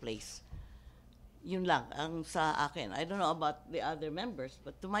take place. Yun lang ang sa akin. I don't know about the other members,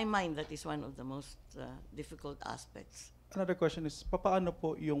 but to my mind, that is one of the most difficult aspects. Another question is, paano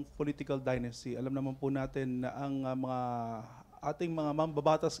po yung political dynasty? Alam naman po natin na ang mga ating mga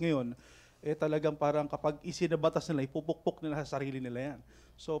mambabatas ngayon, talagang parang kapag isinabatas nila, ipupukpok nila sa sarili nila yan.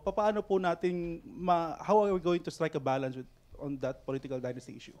 So, paano po natin, how are we going to strike a balance on that political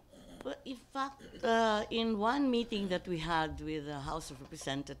dynasty issue? Well, in fact, in one meeting that we had with the House of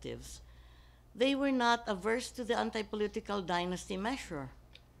Representatives, they were not averse to the anti-political dynasty measure.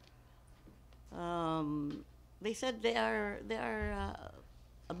 They said they are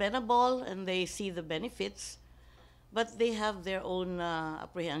amenable and they see the benefits, but they have their own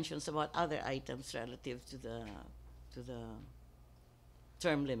apprehensions about other items relative to the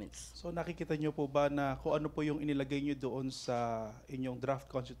term limits. So nakikita niyo po ba na kung ano po yung inilagay niyo doon sa inyong draft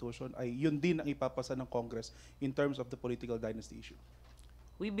constitution ay yun din ang ipapasa ng Congress in terms of the political dynasty issue?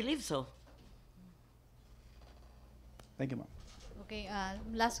 We believe so. Thank you, ma'am. Okay,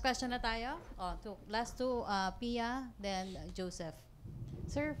 last question na tayo. Last two, Pia, then Joseph.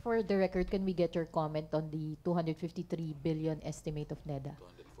 Sir, for the record, can we get your comment on the 253 billion estimate of NEDA?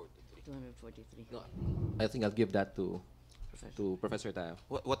 243. No, I think I'll give that to Professor. Professor Tayao.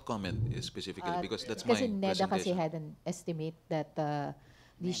 What comment is specifically? Because that's Kasi my NEDA kasi presentation. had an estimate that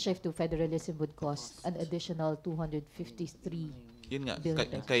the shift to federalism would cost an additional 253 Yun nga, billion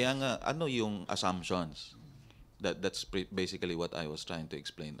pesos. kaya nga, ano yung assumptions? That's basically what I was trying to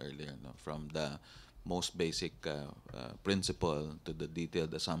explain earlier, no? From the most basic principle to the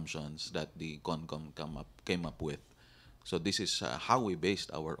detailed assumptions that the CONCOM came up with. So this is how we based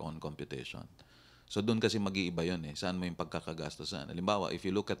our own computation. So doon kasi mag-iiba yun eh. Saan mo yung pagkakagastosan? Halimbawa, if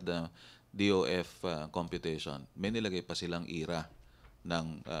you look at the DOF computation, may nilagay pa silang IRA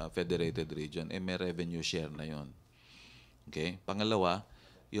ng federated region, may revenue share na yon. Okay? Pangalawa,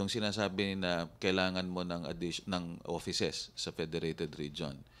 yung sinasabi na kailangan mo ng offices sa federated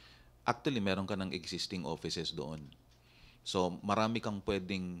region. Actually, meron ka ng existing offices doon. So, marami kang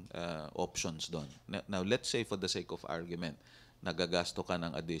pwedeng options doon. Now, let's say for the sake of argument, nagagasto ka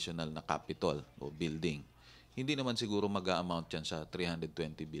ng additional na capital o building. Hindi naman siguro mag-a-amount yan sa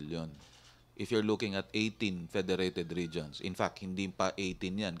 320 billion. If you're looking at 18 federated regions, in fact, hindi pa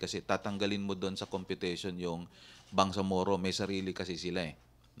 18 yan kasi tatanggalin mo doon sa computation yung Bangsamoro, may sarili kasi sila eh.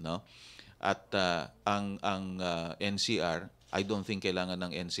 No? At ang NCR, I don't think kailangan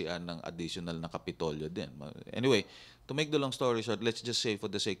ng NCR ng additional na kapitolyo din. Anyway, to make the long story short, let's just say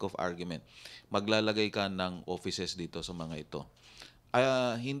for the sake of argument, maglalagay ka ng offices dito sa mga ito.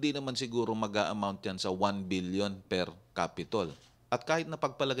 Hindi naman siguro mag-a-amount yan sa 1 billion per capital. At kahit na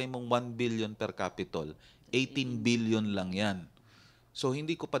pagpalagay mong 1 billion per capital, 18 billion lang yan. So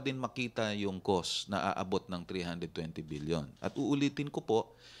hindi ko pa din makita yung cost na aabot ng 320 billion. At uulitin ko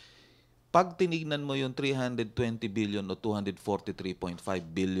po, pag tinignan mo yung 320 billion o 243.5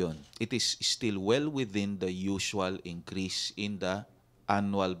 billion, it is still well within the usual increase in the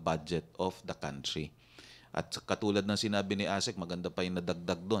annual budget of the country. At katulad ng sinabi ni Asek, maganda pa yung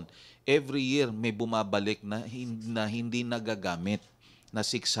nadagdag doon. Every year may bumabalik na hindi nagagamit na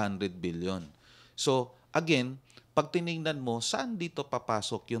 600 billion. So again, pag tinignan mo, saan dito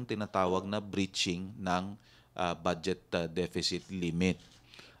papasok yung tinatawag na breaching ng budget deficit limit?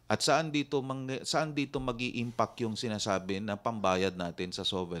 At saan dito magi-impact yung sinasabi na pambayad natin sa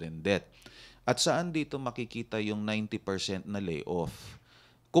sovereign debt? At saan dito makikita yung 90% na layoff?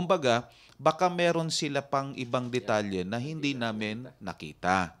 Kumbaga, baka meron sila pang ibang detalye na hindi namin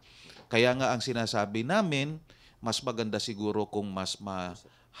nakita. Kaya nga ang sinasabi namin, mas maganda siguro kung mas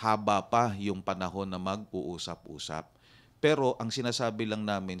mahaba pa yung panahon na mag-uusap-usap. Pero ang sinasabi lang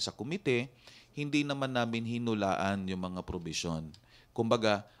namin sa komite, hindi naman namin hinulaan yung mga provision.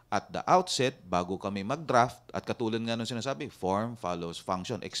 Kumbaga, at the outset, bago kami mag-draft, at katulad nga nung sinasabi, form follows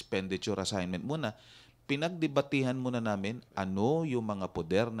function, expenditure assignment muna, pinagdebatihan muna namin ano yung mga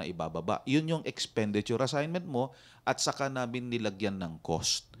poder na ibababa. Yun yung expenditure assignment mo at saka namin nilagyan ng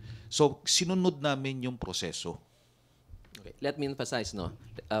cost. So, sinunod namin yung proseso. Okay. Let me emphasize, no.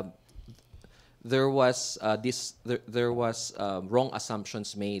 There was wrong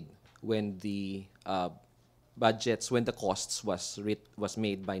assumptions made when the when the costs was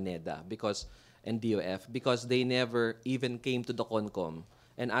made by NEDA and DOF because they never even came to the CONCOM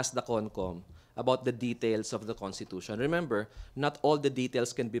and asked the CONCOM about the details of the Constitution. Remember, not all the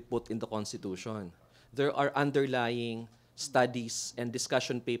details can be put in the Constitution. There are underlying studies and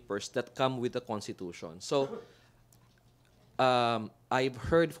discussion papers that come with the Constitution. So, I've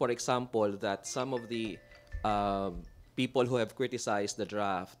heard, for example, that some of the people who have criticized the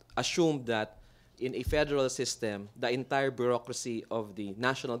draft assumed that in a federal system, the entire bureaucracy of the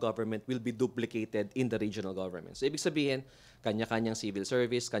national government will be duplicated in the regional government. So, ibig sabihin, kanya-kanyang civil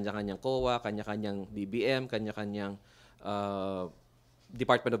service, kanya-kanyang COA, kanya-kanyang DBM, kanya-kanyang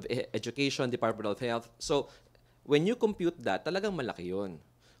Department of Education, Department of Health. So, when you compute that, talagang malaki yun.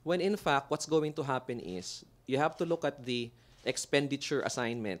 When in fact, what's going to happen is, you have to look at the expenditure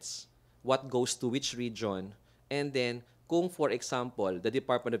assignments, what goes to which region, and then, kung for example, the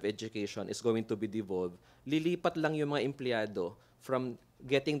Department of Education is going to be devolved, lilipat lang yung mga empleyado from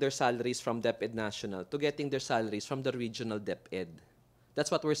getting their salaries from DepEd National to getting their salaries from the regional DepEd. That's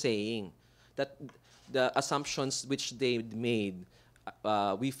what we're saying. That the assumptions which they made,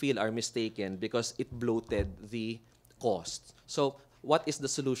 we feel are mistaken because it bloated the cost. So what is the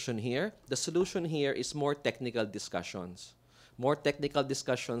solution here? The solution here is more technical discussions. More technical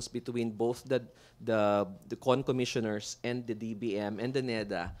discussions between both the CON commissioners and the DBM and the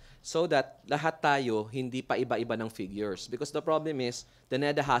NEDA so that lahat tayo hindi pa iba-iba ng figures. Because the problem is, the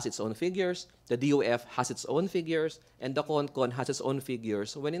NEDA has its own figures, the DOF has its own figures, and the CON has its own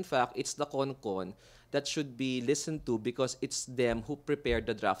figures, when in fact, it's the CON that should be listened to because it's them who prepared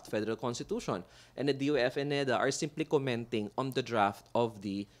the draft federal constitution. And the DOF and NEDA are simply commenting on the draft of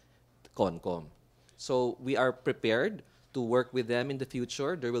the CONCOM. So we are prepared to work with them in the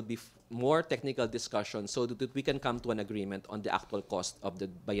future. There will be more technical discussion so that we can come to an agreement on the actual cost of the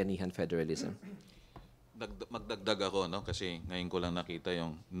Bayanihan Federalism. Magdagdag ako, no? Kasi ngayon ko lang nakita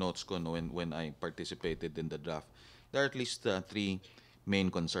yung notes ko no, when I participated in the draft. There are at least three main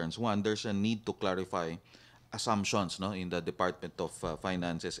concerns. One, there's a need to clarify assumptions, no, in the Department of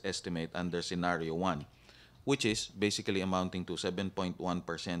Finance's estimate under Scenario 1, which is basically amounting to 7.1%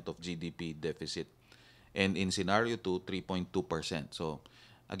 of GDP deficit. And in Scenario 2, 3.2%. So,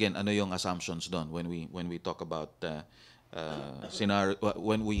 again, ano yung assumptions doon when we talk about scenario,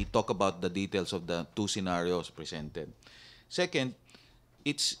 when we talk about the details of the two scenarios presented. Second,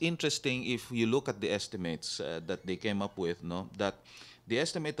 it's interesting if you look at the estimates that they came up with, no, that the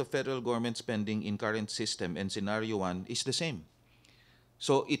estimate of federal government spending in current system and Scenario 1 is the same.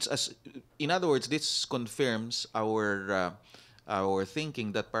 So it's in other words, this confirms our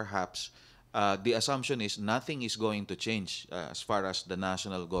thinking that perhaps the assumption is nothing is going to change as far as the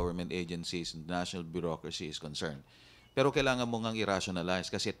national government agencies and national bureaucracy is concerned. Pero kailangan mo ngang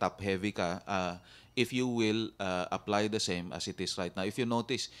i-rationalize kasi top-heavy ka if you will apply the same as it is right now. If you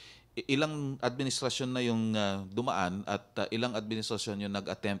notice, ilang administrasyon na yung dumaan at ilang administrasyon yung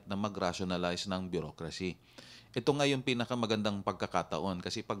nag-attempt na mag-rationalize ng bureaucracy. Ito nga yung pinakamagandang pagkakataon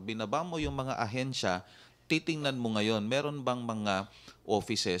kasi pag binaba mo yung mga ahensya, titingnan mo ngayon, meron bang mga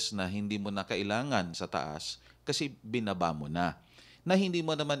offices na hindi mo na kailangan sa taas kasi binaba mo na hindi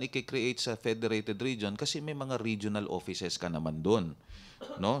mo naman i-create sa federated region kasi may mga regional offices ka naman doon.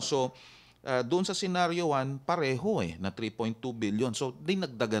 No? So, doon sa Scenario 1, pareho na 3.2 billion. So,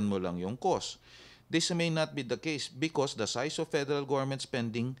 dinagdagan mo lang yung cost. This may not be the case because the size of federal government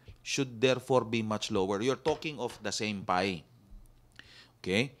spending should therefore be much lower. You're talking of the same pie.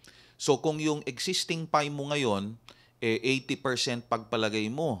 Okay? So, kung yung existing pie mo ngayon, 80% pagpalagay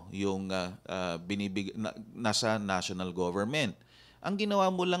mo yung nasa national government. Ang ginawa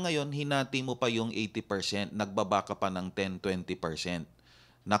mo lang ngayon, hinati mo pa yung 80%, nagbaba ka pa ng 10-20%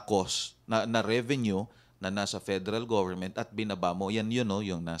 na cost, na revenue na nasa federal government at binaba mo. Yan yun, no,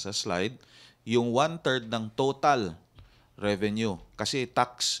 yung nasa slide. Yung 1/3 ng total revenue. Kasi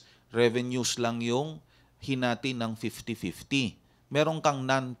tax revenues lang yung hinati ng 50-50. Meron kang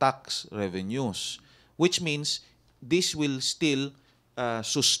non-tax revenues, which means this will still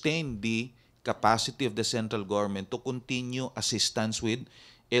sustain the capacity of the central government to continue assistance with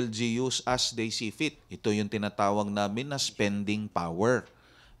LGUs as they see fit. Ito yung tinatawag namin na spending power.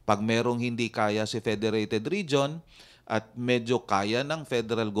 Pag merong hindi kaya si federated region at medyo kaya ng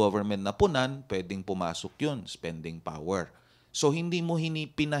federal government na punan, pwedeng pumasok yun, spending power. So hindi mo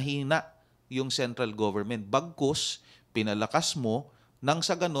pinahina yung central government. Bagkus, pinalakas mo nang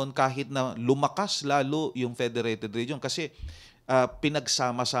sa ganon kahit na lumakas lalo yung federated region kasi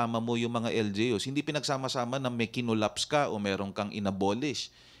pinagsama-sama mo yung mga LGUs. Hindi pinagsama-sama na may kinulaps ka o meron kang inabolish.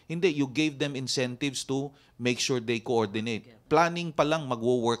 Hindi, you gave them incentives to make sure they coordinate. Planning pa lang,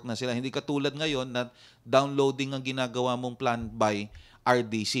 magwo-work na sila. Hindi katulad ngayon na downloading ang ginagawa mong plan by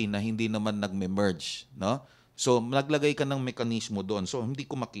RDC na hindi naman nagme-merge. No? So, naglagay ka ng mekanismo doon. So, hindi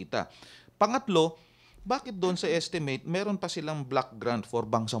ko makita. Pangatlo, bakit doon sa estimate, meron pa silang block grant for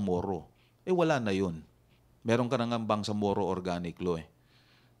Bangsamoro? Wala na yun. Meron ka na nga Bangsamoro Organic Law.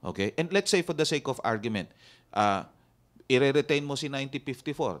 Okay? And let's say for the sake of argument, i-retain mo si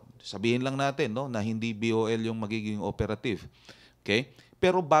 9054. Sabihin lang natin no, na hindi BOL yung magiging operative. Okay?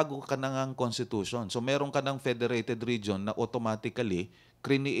 Pero bago ka na nga ang constitution. So meron ka ng federated region na automatically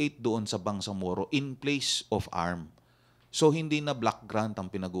create doon sa Bangsamoro in place of ARM. So hindi na block grant ang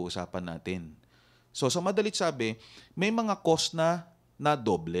pinag-uusapan natin. So sa madalit sabi, may mga cost na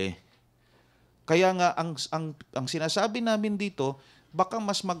doble. Kaya nga ang sinasabi namin dito, baka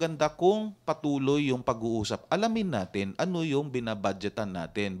mas maganda kung patuloy yung pag-uusap. Alamin natin ano yung binabudgetan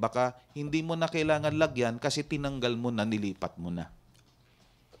natin. Baka hindi mo na kailangan lagyan kasi tinanggal mo na, nilipat mo na.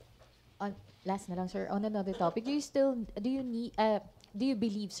 Last na lang, sir. On another topic, do you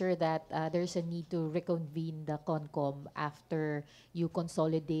believe, sir, that there's a need to reconvene the CONCOM after you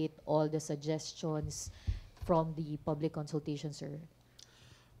consolidate all the suggestions from the public consultation, sir?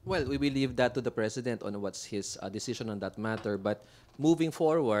 Well, we will leave that to the President on what's his decision on that matter. But moving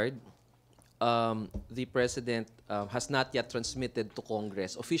forward, the President has not yet transmitted to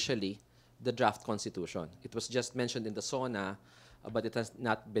Congress officially the draft Constitution. It was just mentioned in the SONA, but it has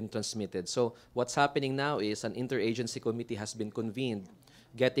not been transmitted. So what's happening now is an interagency committee has been convened,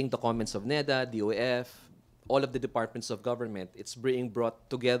 getting the comments of NEDA, DOF, all of the departments of government. It's being brought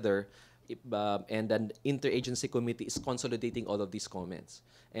together, and an interagency committee is consolidating all of these comments.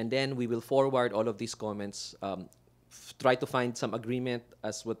 And then we will forward all of these comments try to find some agreement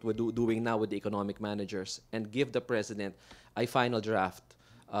as what we're doing now with the economic managers and give the president a final draft,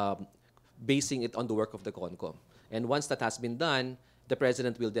 basing it on the work of the CONCOM. And once that has been done, the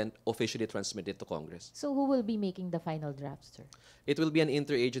president will then officially transmit it to Congress. So who will be making the final draft, sir? It will be an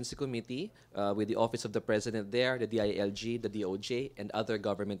interagency committee with the Office of the President there, the DILG, the DOJ, and other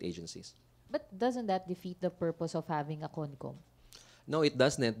government agencies. But doesn't that defeat the purpose of having a CONCOM? No, it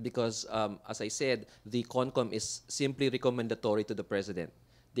doesn't because, as I said, the CONCOM is simply recommendatory to the president.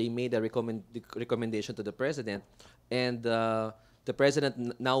 They made a recommendation to the president, and the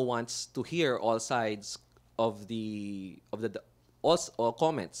president now wants to hear all sides of all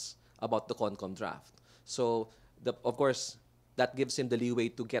comments about the CONCOM draft. So, of course, that gives him the leeway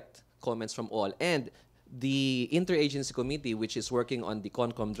to get comments from all. And the interagency committee, which is working on the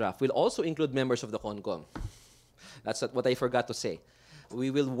CONCOM draft, will also include members of the CONCOM. That's what I forgot to say. We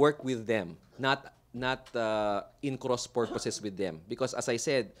will work with them, not in cross purposes with them. Because as I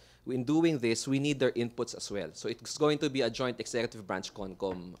said, in doing this, we need their inputs as well. So it's going to be a joint executive branch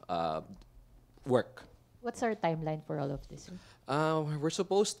CONCOM work. What's our timeline for all of this, sir?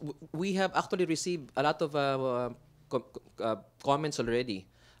 We have actually received a lot of comments already.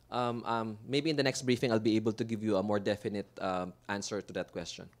 Maybe in the next briefing, I'll be able to give you a more definite answer to that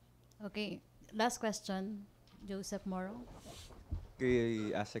question. Okay, last question, Joseph Moro. Okay,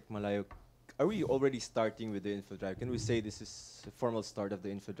 ASEC Malayo, are we already starting with the info drive? Can we say this is a formal start of the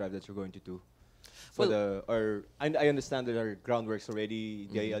info drive that you're going to do? I understand that our groundwork's already,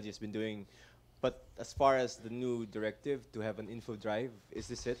 the ILG has been doing, but as far as the new directive to have an info drive, is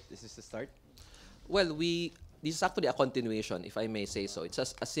this it? Is this the start? Well, this is actually a continuation, if I may say so. It's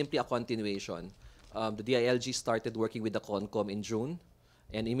simply a continuation. The DILG started working with the CONCOM in June,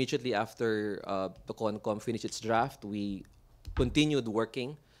 and immediately after the CONCOM finished its draft, we continued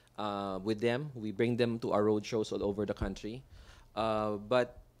working with them. We bring them to our roadshows all over the country.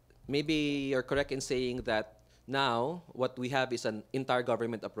 But maybe you're correct in saying that now what we have is an entire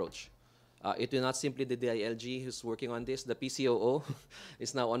government approach. It is not simply the DILG who's working on this. The PCOO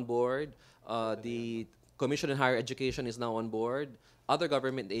is now on board. The Commission on Higher Education is now on board. Other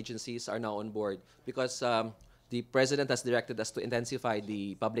government agencies are now on board because the President has directed us to intensify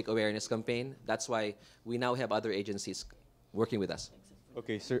the public awareness campaign. That's why we now have other agencies working with us.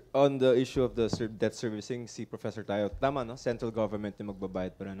 Okay, sir. On the issue of the debt servicing, si Professor Tayao, tama, no? Central government yung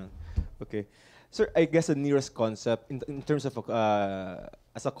magbabayad para nun. Okay. Sir, I guess the nearest concept, in terms of,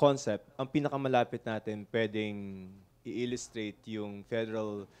 as a concept, ang pinakamalapit natin pwedeng i-illustrate yung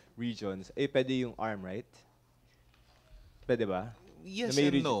federal regions, pwede yung ARM, right? Pwede ba? Yes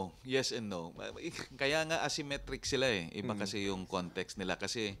and no. Yes and no. Kaya nga asymmetric sila eh. Iba kasi yung context nila.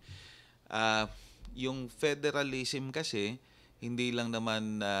 Kasi yung federalism kasi, hindi lang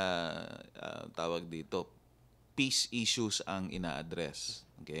naman tawag dito, peace issues ang ina-address.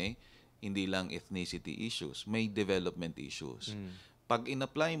 Okay? Hindi lang ethnicity issues. May development issues. Pag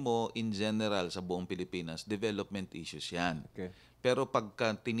in-apply mo in general sa buong Pilipinas, development issues yan. Okay. Pero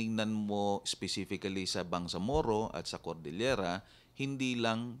pagka tinignan mo specifically sa Bangsamoro at sa Cordillera, hindi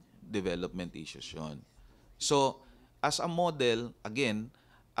lang development issues yon. So, as a model, again,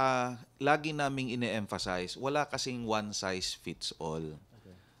 lagi naming ine-emphasize, wala kasing one size fits all.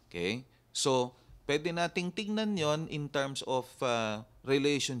 Okay? So, pwede nating tignan yon in terms of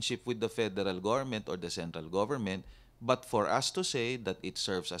relationship with the federal government or the central government, but for us to say that it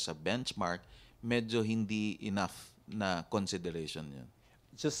serves as a benchmark, medyo hindi enough na consideration yun.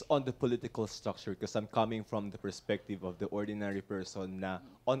 Just on the political structure, because I'm coming from the perspective of the ordinary person na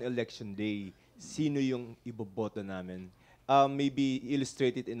on election day, sino yung iboboto namin? Maybe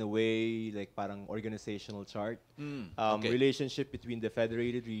illustrate it in a way like parang organizational chart, okay. relationship between the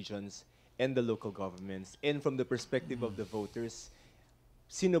federated regions and the local governments. And from the perspective of the voters,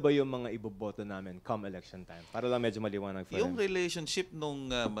 sino ba yung mga iboboto namin come election time? Para lang medyo maliwanag for Yung them. relationship nung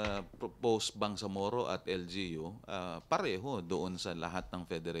proposed Bangsamoro at LGU, pareho doon sa lahat ng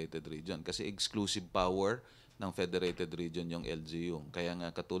federated region. Kasi exclusive power ng federated region yung LGU. Kaya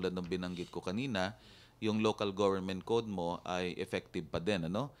nga katulad ng binanggit ko kanina, yung local government code mo ay effective pa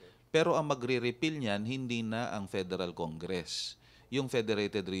din. Ano? Pero ang magre-repeal niyan, hindi na ang Federal Congress. Yung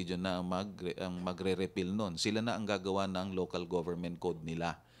federated region na ang magre-repeal nun. Sila na ang gagawa ng local government code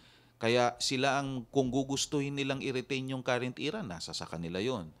nila. Kaya sila ang, kung gugustuhin nilang i-retain yung current era, nasa sa kanila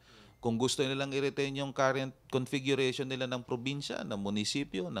yon. Kung gusto nilang i-retain yung current configuration nila ng probinsya, ng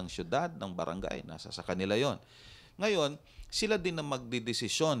munisipyo, ng syudad, ng barangay, nasa sa kanila yon. Ngayon, sila din ang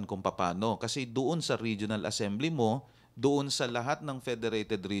magdidesisyon kung paano. Kasi doon sa regional assembly mo, doon sa lahat ng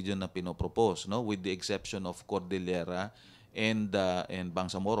federated region na pinopropose, no? With the exception of Cordillera and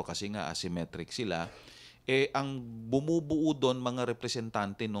Bangsamoro kasi nga asymmetric sila, ang bumubuo doon mga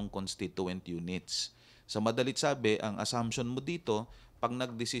representante ng constituent units. Sa madalit sabi, ang assumption mo dito, pag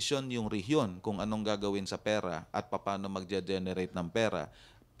nagdesisyon yung rehiyon kung anong gagawin sa pera at paano mag-generate ng pera,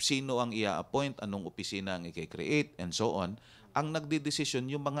 sino ang i-appoint, anong opisina ang i-create, and so on, ang nagdidesisyon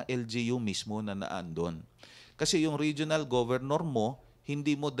yung mga LGU mismo na naandon. Kasi yung regional governor mo,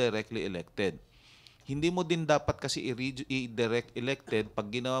 hindi mo directly elected. Hindi mo din dapat kasi i-direct elected.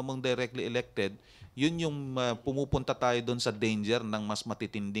 Pag ginawa mong directly elected, yun yung pumupunta tayo doon sa danger ng mas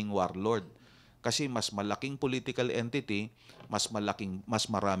matitinding warlord. Kasi mas malaking political entity, mas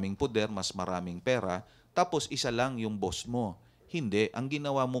maraming poder, mas maraming pera, tapos isa lang yung boss mo. Hindi, ang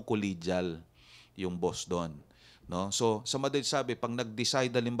ginawa mo collegial yung boss doon. No? So, sa madalit sabi, pag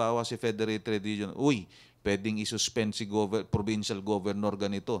nag-decide halimbawa si Federated Region, pwedeng isuspend si provincial governor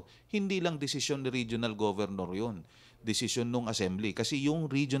ganito. Hindi lang desisyon ni regional governor yun. Desisyon ng assembly. Kasi yung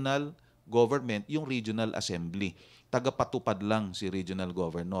regional government, yung regional assembly. Tagapatupad lang si regional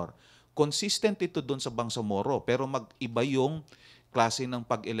governor. Consistent ito doon sa Bangsamoro, pero mag-iba yung klase ng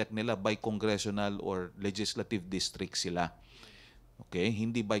pag-elect nila by congressional or legislative district sila. Okay?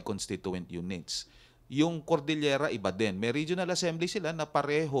 Hindi by constituent units. Yung Cordillera, iba din. May regional assembly sila na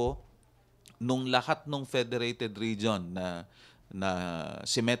pareho nung lahat ng federated region na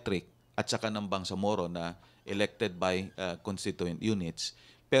symmetric at saka ng Bangsamoro na elected by constituent units,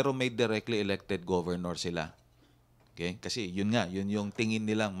 pero may directly elected governor sila. Okay? Kasi yun yung tingin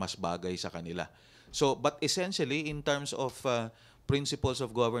nilang mas bagay sa kanila. So, but essentially, in terms of principles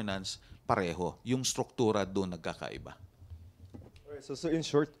of governance, pareho. Yung struktura doon nagkakaiba. Alright, so in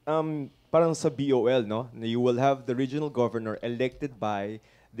short, parang sa BOL, no, you will have the regional governor elected by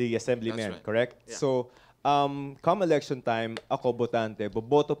the assemblyman, That's right. correct? Yeah. So, come election time, ako botante,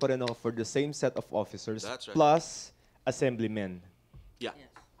 boboto pa rin ako for the same set of officers That's right. plus assemblymen. Yeah.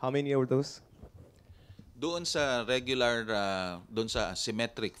 How many are those? Doon sa regular, doon sa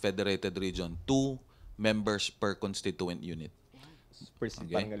symmetric federated region, 2 members per constituent unit. Per city,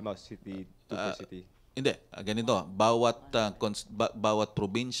 Okay. parang halimbawa, city, two per city. Hindi, ganito. Bawat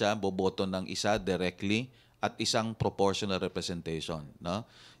probinsya boboto ng isa directly at isang proportional representation, no?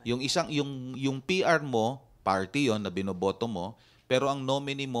 Yung PR mo, party 'yon na binoboto mo, pero ang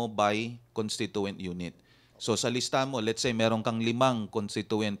nominee mo by constituent unit. So sa lista mo, let's say meron kang 5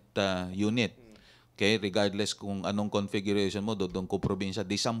 constituent unit. Okay, regardless kung anong configuration mo doon kung probinsya,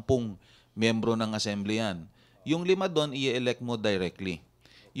 10 miyembro ng assembly yan. Yung 5 doon i-elect mo directly.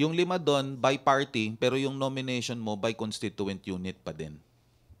 Yung 5 doon by party, pero yung nomination mo by constituent unit pa din.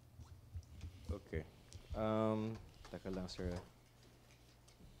 Okay. Taka lang, sir.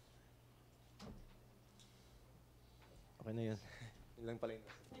 Okay na yun. Yun lang pala yun.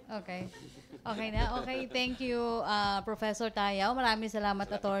 Okay. Okay na. Okay, thank you, Professor Tayao. Maraming salamat,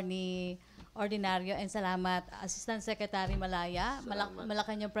 Attorney Ordinario, and salamat, Assistant Secretary Malaya.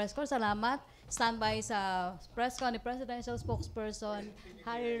 Malacañang Press Corps, salamat. Standby sa press con ni Presidential Spokesperson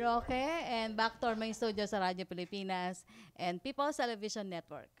Harry Roque, and back to our main studio sa Radyo Pilipinas and People's Television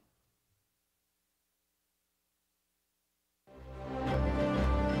Network.